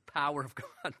it's the power of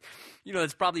God.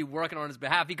 It's probably working on his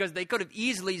behalf because they could have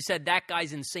easily said, that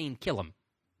guy's insane, kill him.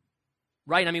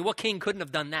 Right? I mean, what king couldn't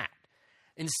have done that?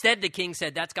 Instead, the king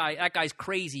said, that guy's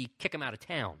crazy, kick him out of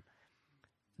town.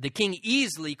 The king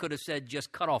easily could have said,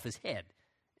 just cut off his head.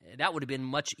 That would have been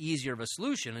much easier of a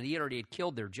solution, and he already had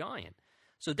killed their giant.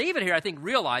 So David here, I think,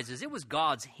 realizes it was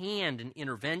God's hand and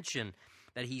intervention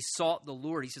that he sought the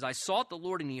Lord. He says, I sought the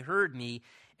Lord, and he heard me,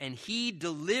 and he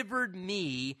delivered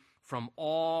me from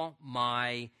all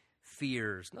my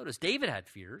fears. Notice, David had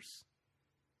fears.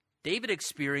 David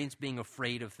experienced being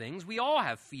afraid of things. We all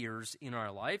have fears in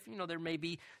our life. There may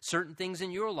be certain things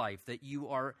in your life that you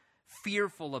are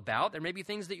fearful about. There may be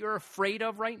things that you're afraid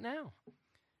of right now.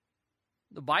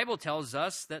 The Bible tells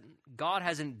us that God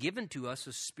hasn't given to us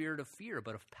a spirit of fear,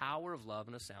 but of power, of love,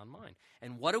 and a sound mind.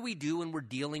 And what do we do when we're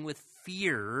dealing with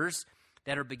fears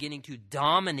that are beginning to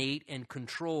dominate and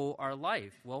control our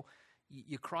life? Well,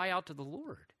 you cry out to the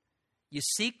Lord. You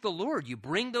seek the Lord. You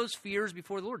bring those fears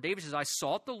before the Lord. David says, I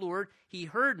sought the Lord. He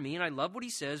heard me. And I love what he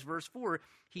says, verse 4.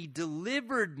 He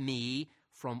delivered me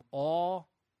from all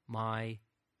my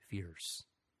fears.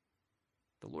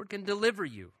 The Lord can deliver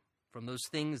you from those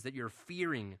things that you're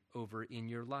fearing over in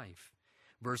your life.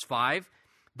 Verse 5,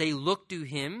 they looked to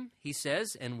him, he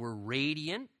says, and were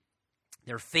radiant.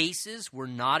 Their faces were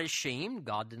not ashamed.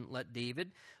 God didn't let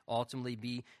David ultimately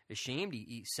be ashamed.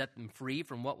 He set them free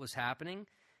from what was happening.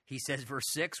 He says, verse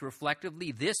 6,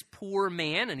 reflectively, this poor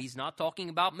man, and he's not talking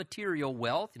about material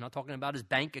wealth. He's not talking about his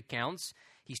bank accounts.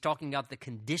 He's talking about the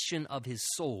condition of his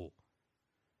soul.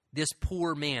 This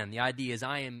poor man, the idea is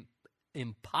I am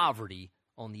in poverty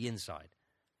on the inside.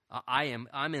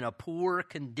 I'm in a poor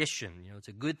condition. It's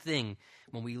a good thing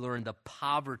when we learn the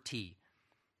poverty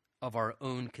of our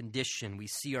own condition. We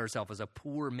see ourselves as a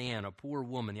poor man, a poor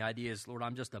woman. The idea is, Lord,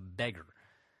 I'm just a beggar.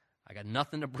 I got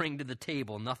nothing to bring to the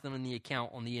table, nothing in the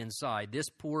account on the inside. This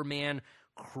poor man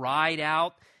cried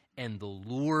out, and the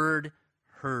Lord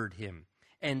heard him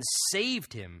and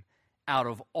saved him out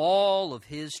of all of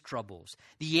his troubles.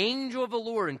 The angel of the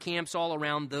Lord encamps all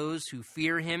around those who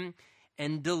fear him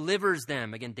and delivers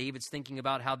them. Again, David's thinking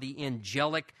about how the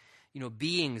angelic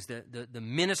beings, the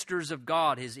ministers of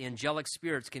God, his angelic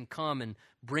spirits can come and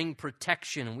bring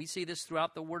protection. And we see this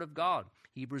throughout the Word of God.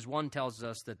 Hebrews 1 tells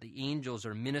us that the angels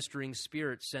are ministering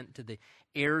spirits sent to the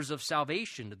heirs of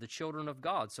salvation, to the children of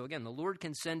God. So again, the Lord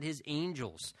can send his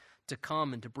angels to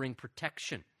come and to bring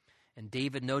protection. And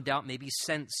David, no doubt, maybe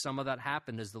sensed some of that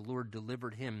happened as the Lord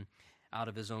delivered him out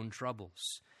of his own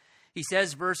troubles. He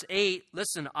says, verse 8,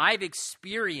 listen, I've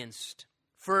experienced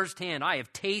firsthand, I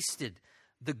have tasted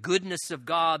the goodness of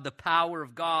God, the power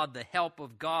of God, the help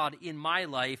of God in my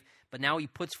life. But now he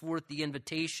puts forth the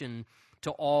invitation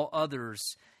to all others.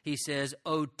 He says,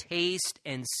 oh, taste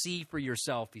and see for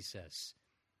yourself, he says.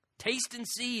 Taste and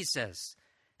see, he says,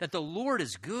 that the Lord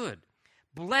is good.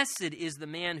 Blessed is the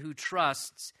man who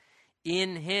trusts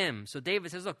in him. So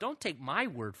David says, look, don't take my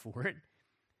word for it.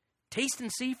 Taste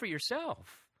and see for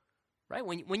yourself. Right?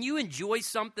 When you enjoy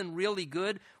something really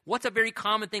good, what's a very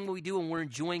common thing we do when we're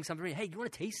enjoying something? Hey, you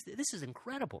want to taste it? This is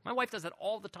incredible. My wife does that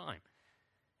all the time.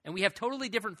 And we have totally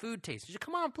different food tastes. She says,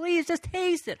 come on, please, just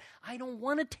taste it. I don't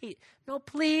want to taste. No,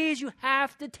 please, you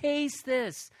have to taste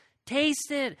this. Taste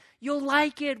it. You'll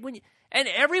like it. And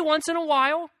every once in a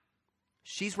while,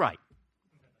 she's right.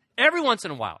 Every once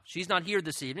in a while. She's not here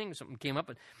this evening. Something came up.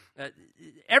 But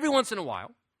every once in a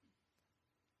while.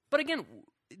 But again,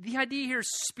 the idea here,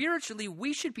 spiritually,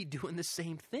 we should be doing the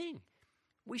same thing.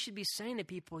 We should be saying to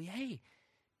people, hey,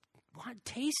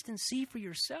 taste and see for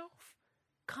yourself.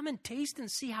 Come and taste and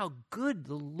see how good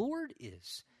the Lord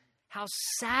is, how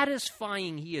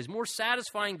satisfying he is, more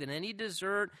satisfying than any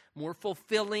dessert, more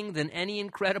fulfilling than any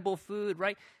incredible food,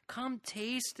 right? Come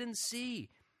taste and see.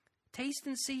 Taste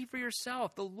and see for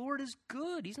yourself. The Lord is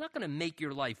good. He's not going to make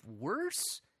your life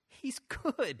worse. He's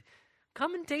good.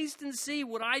 Come and taste and see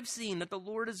what I've seen, that the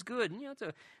Lord is good. And, it's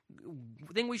a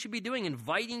thing we should be doing,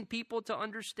 inviting people to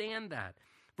understand that.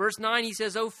 Verse 9, he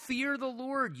says, oh, fear the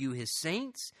Lord, you his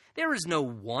saints. There is no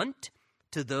want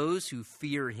to those who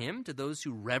fear him, to those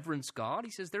who reverence God.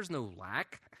 He says there's no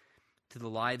lack to the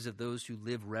lives of those who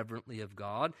live reverently of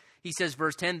God. He says,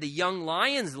 verse 10, the young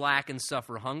lions lack and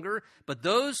suffer hunger, but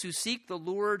those who seek the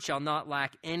Lord shall not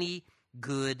lack any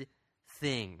good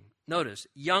thing. Notice,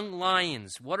 young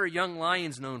lions. What are young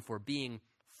lions known for? Being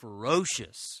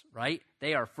ferocious, right?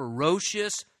 They are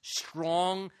ferocious,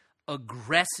 strong,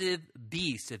 aggressive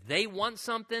beasts. If they want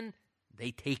something,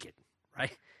 they take it,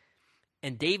 right?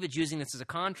 And David's using this as a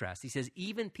contrast. He says,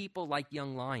 even people like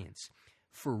young lions,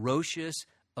 ferocious,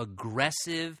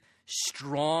 aggressive,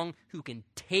 strong, who can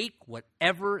take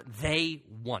whatever they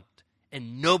want,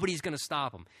 and nobody's going to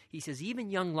stop them. He says,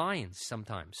 even young lions,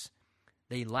 sometimes,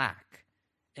 they lack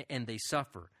and they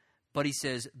suffer. But he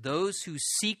says, those who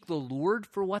seek the Lord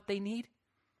for what they need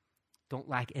don't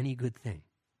lack any good thing.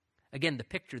 Again, the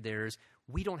picture there is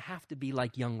we don't have to be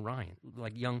like young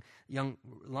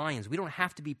lions. We don't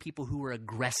have to be people who are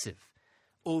aggressive,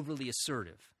 overly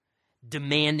assertive,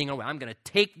 demanding, oh, I'm going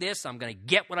to take this, I'm going to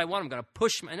get what I want, I'm going to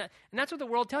push. And that's what the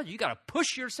world tells you. You got to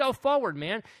push yourself forward,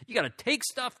 man. You got to take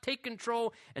stuff, take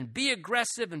control, and be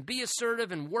aggressive and be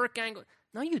assertive and work angle.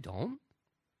 No, you don't.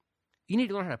 You need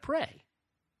to learn how to pray.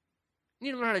 You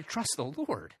need to learn how to trust the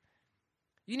Lord.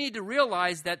 You need to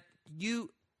realize that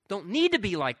you don't need to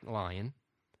be like a lion.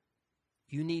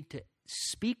 You need to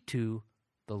speak to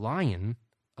the Lion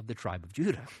of the tribe of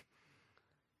Judah.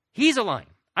 He's a lion.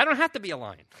 I don't have to be a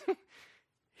lion.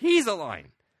 He's a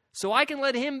lion. So I can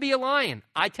let him be a lion.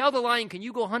 I tell the lion, can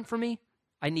you go hunt for me?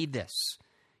 I need this.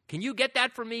 Can you get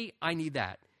that for me? I need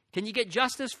that. Can you get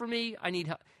justice for me? I need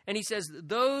help. And he says,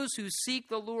 those who seek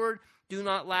the Lord do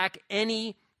not lack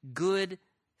any good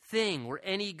thing or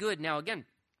any good. Now, again,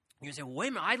 you say, wait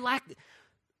a minute, I lack.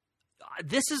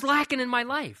 This is lacking in my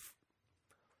life.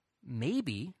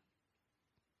 maybe,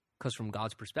 because from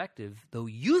God's perspective, though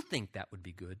you think that would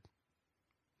be good,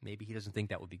 maybe he doesn't think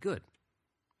that would be good.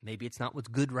 Maybe it's not what's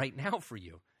good right now for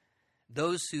you.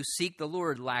 Those who seek the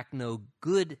Lord lack no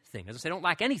good thing. As I say, they don't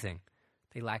lack anything.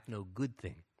 They lack no good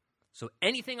thing. So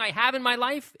anything I have in my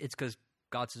life, it's because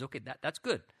God says, okay, that's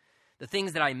good. The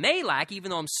things that I may lack, even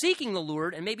though I'm seeking the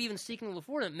Lord, and maybe even seeking the Lord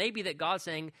for them, maybe that God's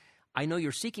saying, I know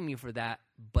you're seeking me for that,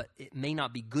 but it may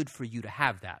not be good for you to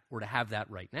have that or to have that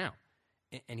right now.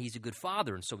 And he's a good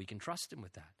father, and so we can trust him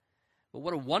with that. But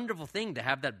what a wonderful thing to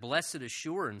have that blessed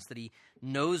assurance that he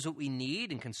knows what we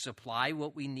need and can supply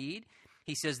what we need.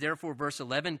 He says, therefore, verse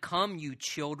 11, come, you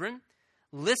children,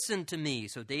 listen to me.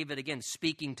 So David, again,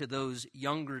 speaking to those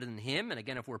younger than him. And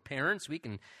again, if we're parents, we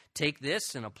can take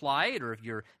this and apply it. Or if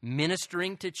you're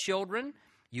ministering to children,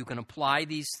 you can apply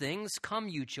these things. Come,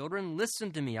 you children,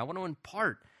 listen to me. I want to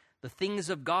impart the things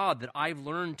of God that I've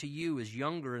learned to you as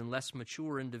younger and less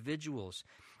mature individuals.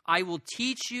 I will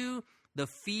teach you the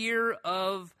fear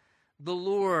of the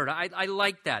Lord. I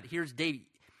like that. Here's David.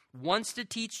 Wants to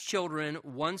teach children,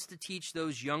 wants to teach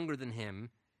those younger than him.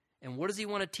 And what does he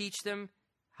want to teach them?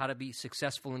 How to be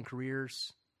successful in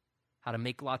careers, how to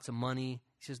make lots of money.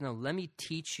 He says, no, let me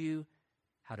teach you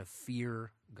how to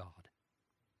fear God.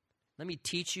 Let me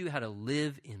teach you how to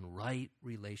live in right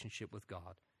relationship with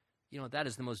God. You know, that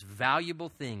is the most valuable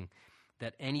thing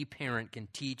that any parent can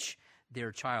teach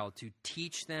their child, to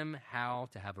teach them how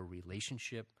to have a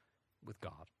relationship with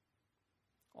God.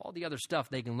 All the other stuff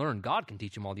they can learn, God can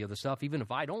teach them all the other stuff, even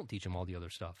if I don't teach them all the other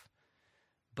stuff.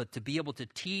 But to be able to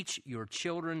teach your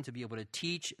children, to be able to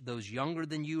teach those younger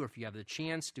than you, or if you have the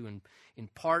chance to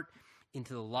impart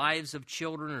into the lives of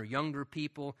children or younger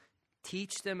people,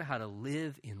 teach them how to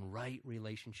live in right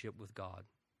relationship with God.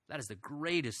 That is the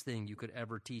greatest thing you could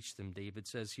ever teach them. David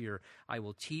says here, I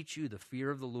will teach you the fear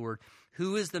of the Lord.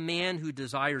 Who is the man who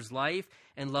desires life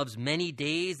and loves many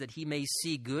days that he may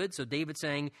see good? So David's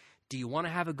saying, do you want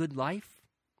to have a good life?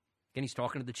 Again, he's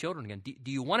talking to the children again. Do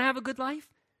you want to have a good life?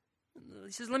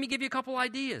 He says, let me give you a couple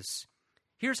ideas.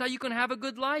 Here's how you can have a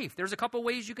good life. There's a couple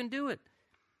ways you can do it.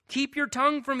 Keep your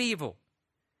tongue from evil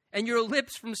and your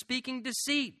lips from speaking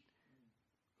deceit.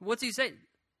 What's he say?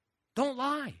 Don't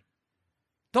lie.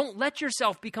 Don't let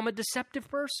yourself become a deceptive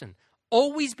person.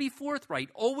 Always be forthright.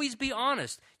 Always be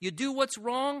honest. You do what's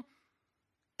wrong,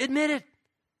 admit it.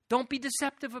 Don't be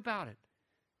deceptive about it.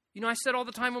 You know, I said all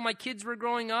the time when my kids were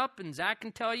growing up, and Zach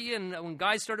can tell you, and when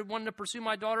guys started wanting to pursue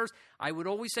my daughters, I would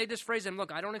always say this phrase, and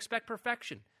look, I don't expect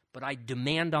perfection, but I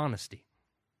demand honesty.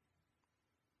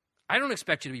 I don't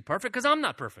expect you to be perfect because I'm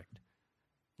not perfect.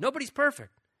 Nobody's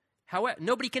perfect. However,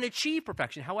 nobody can achieve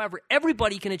perfection. However,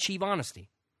 everybody can achieve honesty.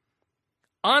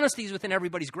 Honesty is within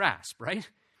everybody's grasp, right?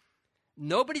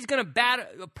 Nobody's going to bat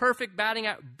a perfect batting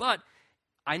out, but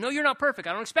I know you're not perfect.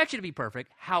 I don't expect you to be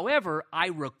perfect. However, I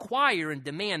require and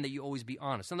demand that you always be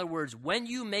honest. In other words, when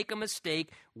you make a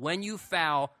mistake, when you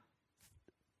foul,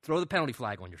 throw the penalty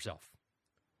flag on yourself.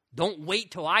 Don't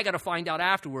wait till I got to find out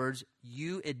afterwards.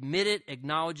 You admit it,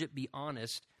 acknowledge it, be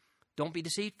honest. Don't be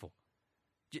deceitful.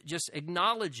 Just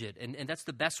acknowledge it, and that's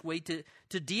the best way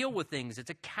to deal with things. It's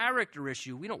a character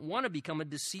issue. We don't want to become a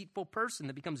deceitful person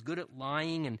that becomes good at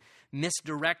lying and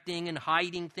misdirecting and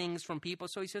hiding things from people.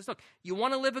 So he says, look, you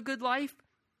want to live a good life?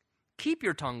 Keep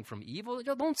your tongue from evil.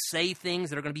 Don't say things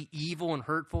that are going to be evil and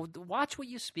hurtful. Watch what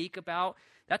you speak about.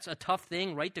 That's a tough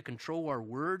thing, right, to control our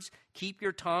words. Keep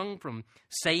your tongue from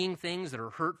saying things that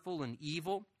are hurtful and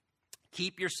evil.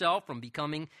 Keep yourself from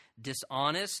becoming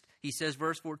dishonest. He says,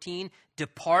 verse 14,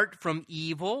 depart from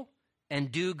evil and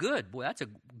do good. Boy, that's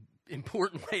an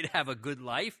important way to have a good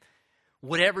life.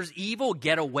 Whatever's evil,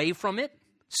 get away from it.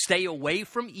 Stay away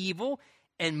from evil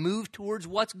and move towards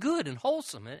what's good and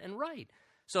wholesome and right.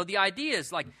 So the idea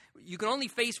is like you can only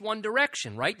face one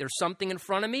direction, right? There's something in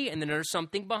front of me and then there's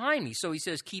something behind me. So he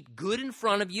says, keep good in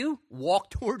front of you, walk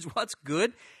towards what's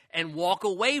good, and walk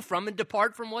away from and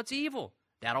depart from what's evil.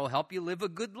 That'll help you live a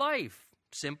good life.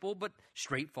 Simple but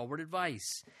straightforward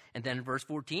advice. And then in verse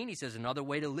 14, he says another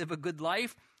way to live a good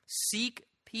life, seek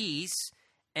peace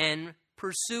and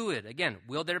pursue it. Again,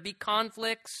 will there be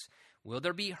conflicts? Will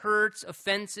there be hurts,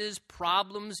 offenses,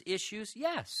 problems, issues?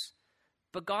 Yes.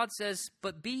 But God says,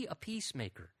 but be a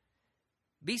peacemaker.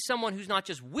 Be someone who's not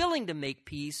just willing to make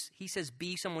peace. He says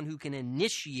be someone who can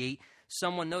initiate,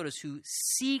 someone, notice, who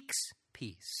seeks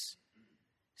peace.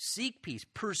 Seek peace.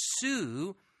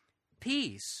 Pursue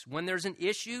peace. When there's an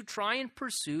issue, try and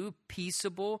pursue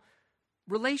peaceable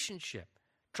relationship.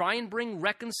 Try and bring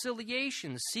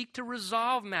reconciliation. Seek to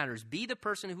resolve matters. Be the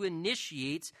person who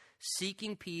initiates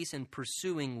seeking peace and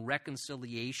pursuing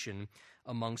reconciliation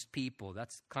amongst people.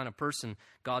 That's the kind of person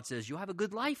God says you'll have a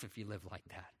good life if you live like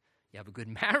that. You have a good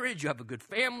marriage, you have a good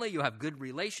family, you have good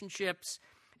relationships,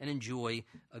 and enjoy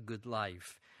a good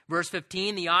life. Verse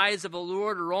 15, the eyes of the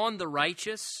Lord are on the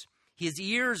righteous. His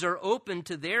ears are open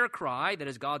to their cry, that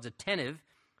is, God's attentive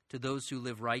to those who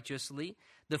live righteously.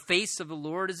 The face of the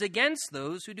Lord is against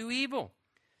those who do evil,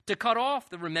 to cut off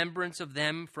the remembrance of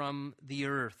them from the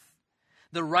earth.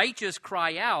 The righteous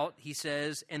cry out, he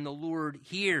says, and the Lord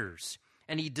hears,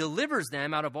 and he delivers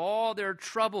them out of all their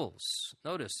troubles.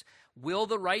 Notice, will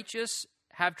the righteous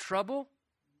have trouble?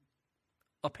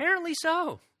 Apparently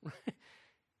so.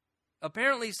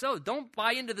 Apparently so. Don't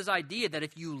buy into this idea that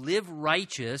if you live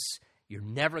righteous, you're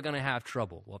never going to have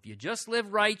trouble. Well, if you just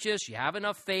live righteous, you have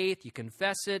enough faith, you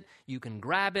confess it, you can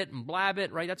grab it and blab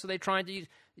it, right? That's what they're trying to use.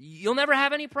 You'll never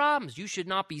have any problems. You should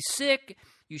not be sick.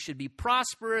 You should be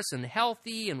prosperous and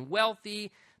healthy and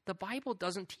wealthy. The Bible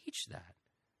doesn't teach that.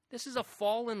 This is a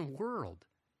fallen world.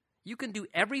 You can do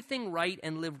everything right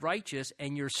and live righteous,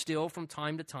 and you're still from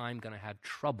time to time going to have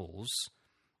troubles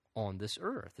on this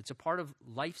earth. It's a part of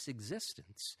life's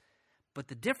existence. But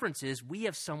the difference is we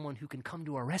have someone who can come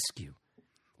to our rescue.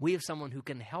 We have someone who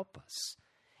can help us.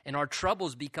 And our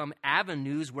troubles become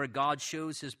avenues where God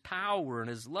shows his power and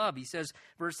his love. He says,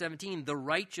 verse 17, the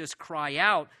righteous cry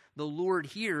out, the Lord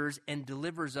hears and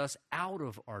delivers us out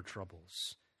of our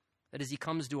troubles. That is, he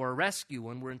comes to our rescue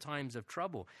when we're in times of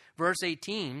trouble. Verse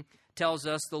 18 tells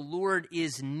us the Lord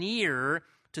is near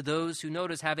to those who,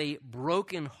 notice, have a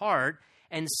broken heart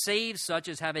and save such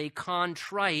as have a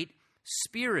contrite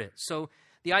spirit. So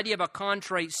the idea of a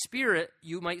contrite spirit,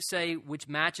 you might say, which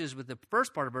matches with the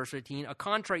first part of verse 18, a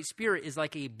contrite spirit is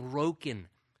like a broken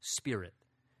spirit.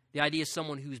 The idea is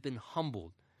someone who's been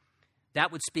humbled.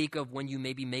 That would speak of when you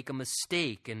maybe make a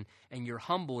mistake and you're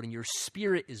humbled and your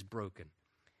spirit is broken.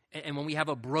 And when we have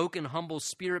a broken, humble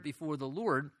spirit before the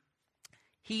Lord,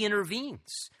 he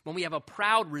intervenes. When we have a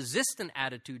proud, resistant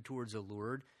attitude towards the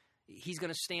Lord, he's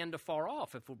going to stand afar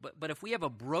off. But if we have a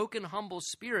broken, humble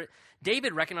spirit,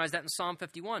 David recognized that in Psalm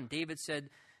 51. David said,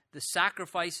 the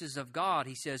sacrifices of God,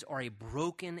 he says, are a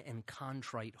broken and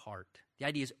contrite heart. The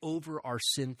idea is over our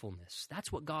sinfulness.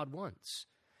 That's what God wants.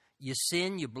 You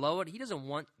sin, you blow it. He doesn't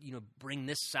want, bring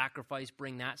this sacrifice,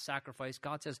 bring that sacrifice.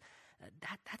 God says,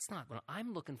 that's not what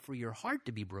I'm looking for, your heart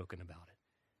to be broken about it.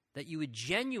 That you would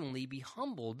genuinely be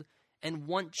humbled and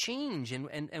want change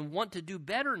and want to do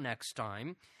better next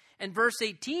time. And verse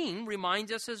 18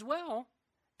 reminds us as well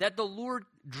that the Lord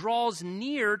draws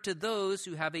near to those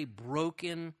who have a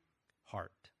broken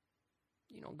heart.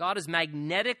 God is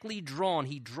magnetically drawn.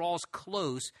 He draws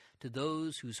close to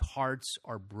those whose hearts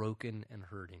are broken and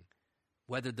hurting.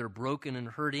 Whether they're broken and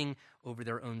hurting over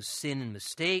their own sin and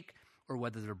mistake, or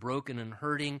whether they're broken and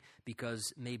hurting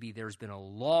because maybe there's been a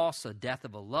loss, a death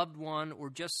of a loved one, or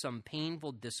just some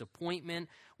painful disappointment,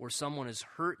 or someone has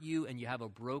hurt you and you have a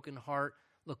broken heart.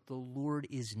 Look, the Lord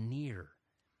is near.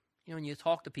 When you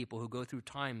talk to people who go through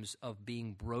times of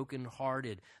being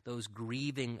brokenhearted, those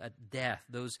grieving at death,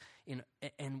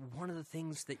 and one of the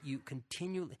things that you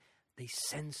continually, they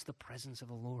sense the presence of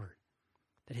the Lord,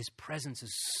 that his presence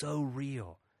is so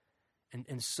real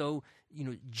and so,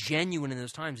 genuine in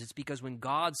those times. It's because when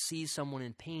God sees someone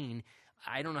in pain,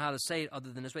 I don't know how to say it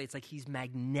other than this way, it's like he's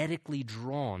magnetically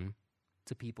drawn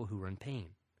to people who are in pain.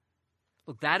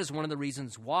 Look, that is one of the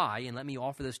reasons why, and let me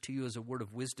offer this to you as a word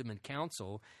of wisdom and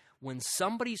counsel, when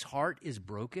somebody's heart is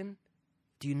broken,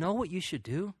 do you know what you should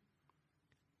do?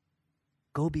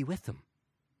 Go be with them.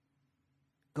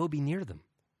 Go be near them.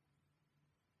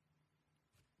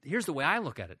 Here's the way I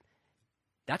look at it.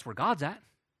 That's where God's at,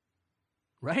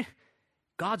 right?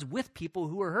 God's with people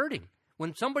who are hurting.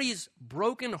 When somebody's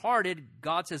brokenhearted,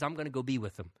 God says, I'm going to go be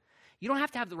with them. You don't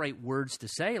have to have the right words to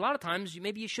say. A lot of times,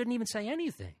 maybe you shouldn't even say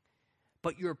anything.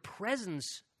 But your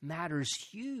presence matters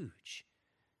huge.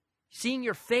 Seeing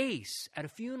your face at a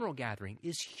funeral gathering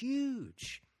is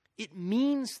huge. It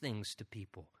means things to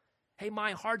people. Hey,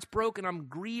 my heart's broken. I'm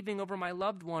grieving over my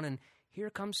loved one. And here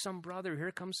comes some brother.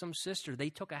 Here comes some sister. They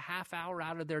took a half hour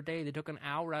out of their day. They took an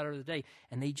hour out of the day.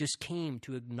 And they just came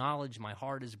to acknowledge my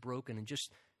heart is broken and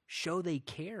just show they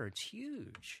care. It's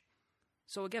huge.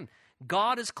 So again,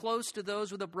 God is close to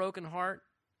those with a broken heart.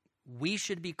 We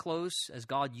should be close as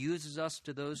God uses us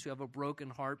to those who have a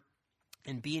broken heart.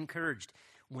 And be encouraged.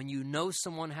 When you know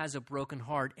someone has a broken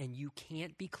heart and you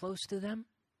can't be close to them,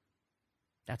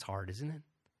 that's hard, isn't it?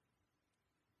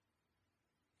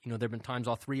 There have been times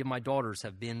all three of my daughters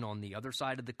have been on the other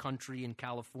side of the country in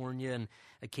California, and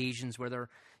occasions where they're,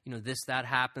 that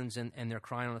happens and they're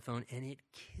crying on the phone, and it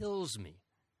kills me.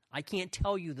 I can't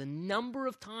tell you the number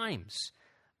of times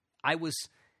I was,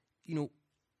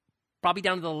 probably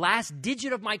down to the last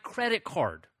digit of my credit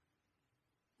card,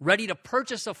 ready to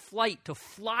purchase a flight to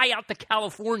fly out to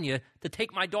California to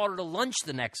take my daughter to lunch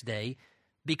the next day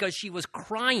because she was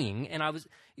crying. And I was,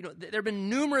 there have been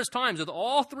numerous times with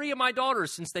all three of my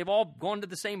daughters, since they've all gone to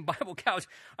the same Bible couch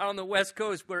out on the West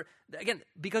Coast, where, again,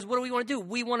 because what do we want to do?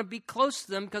 We want to be close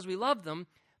to them because we love them,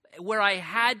 where I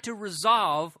had to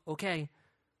resolve, okay,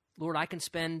 Lord, I can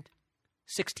spend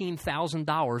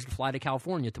 $16,000 to fly to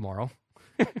California tomorrow.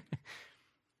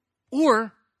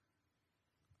 Or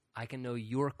I can know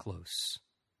you're close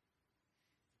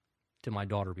to my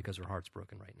daughter because her heart's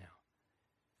broken right now.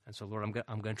 And so, Lord,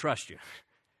 I'm going to trust you.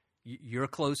 You're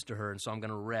close to her, and so I'm going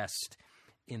to rest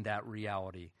in that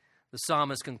reality. The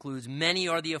psalmist concludes, many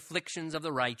are the afflictions of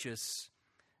the righteous.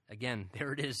 Again,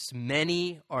 there it is.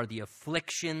 Many are the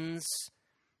afflictions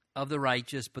of the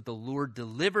righteous, but the Lord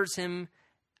delivers him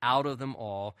out of them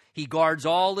all. He guards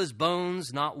all his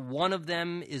bones. Not one of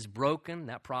them is broken.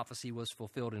 That prophecy was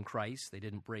fulfilled in Christ. They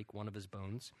didn't break one of his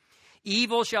bones.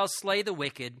 Evil shall slay the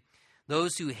wicked.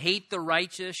 Those who hate the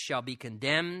righteous shall be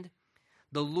condemned.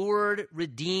 The Lord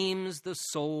redeems the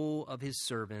soul of his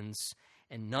servants,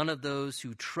 and none of those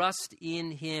who trust in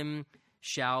him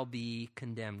shall be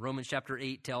condemned. Romans chapter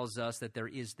 8 tells us that there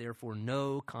is therefore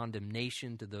no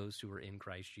condemnation to those who are in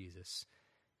Christ Jesus.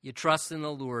 You trust in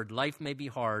the Lord. Life may be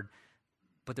hard,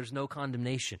 but there's no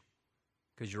condemnation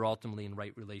because you're ultimately in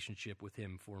right relationship with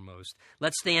him foremost.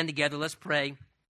 Let's stand together. Let's pray.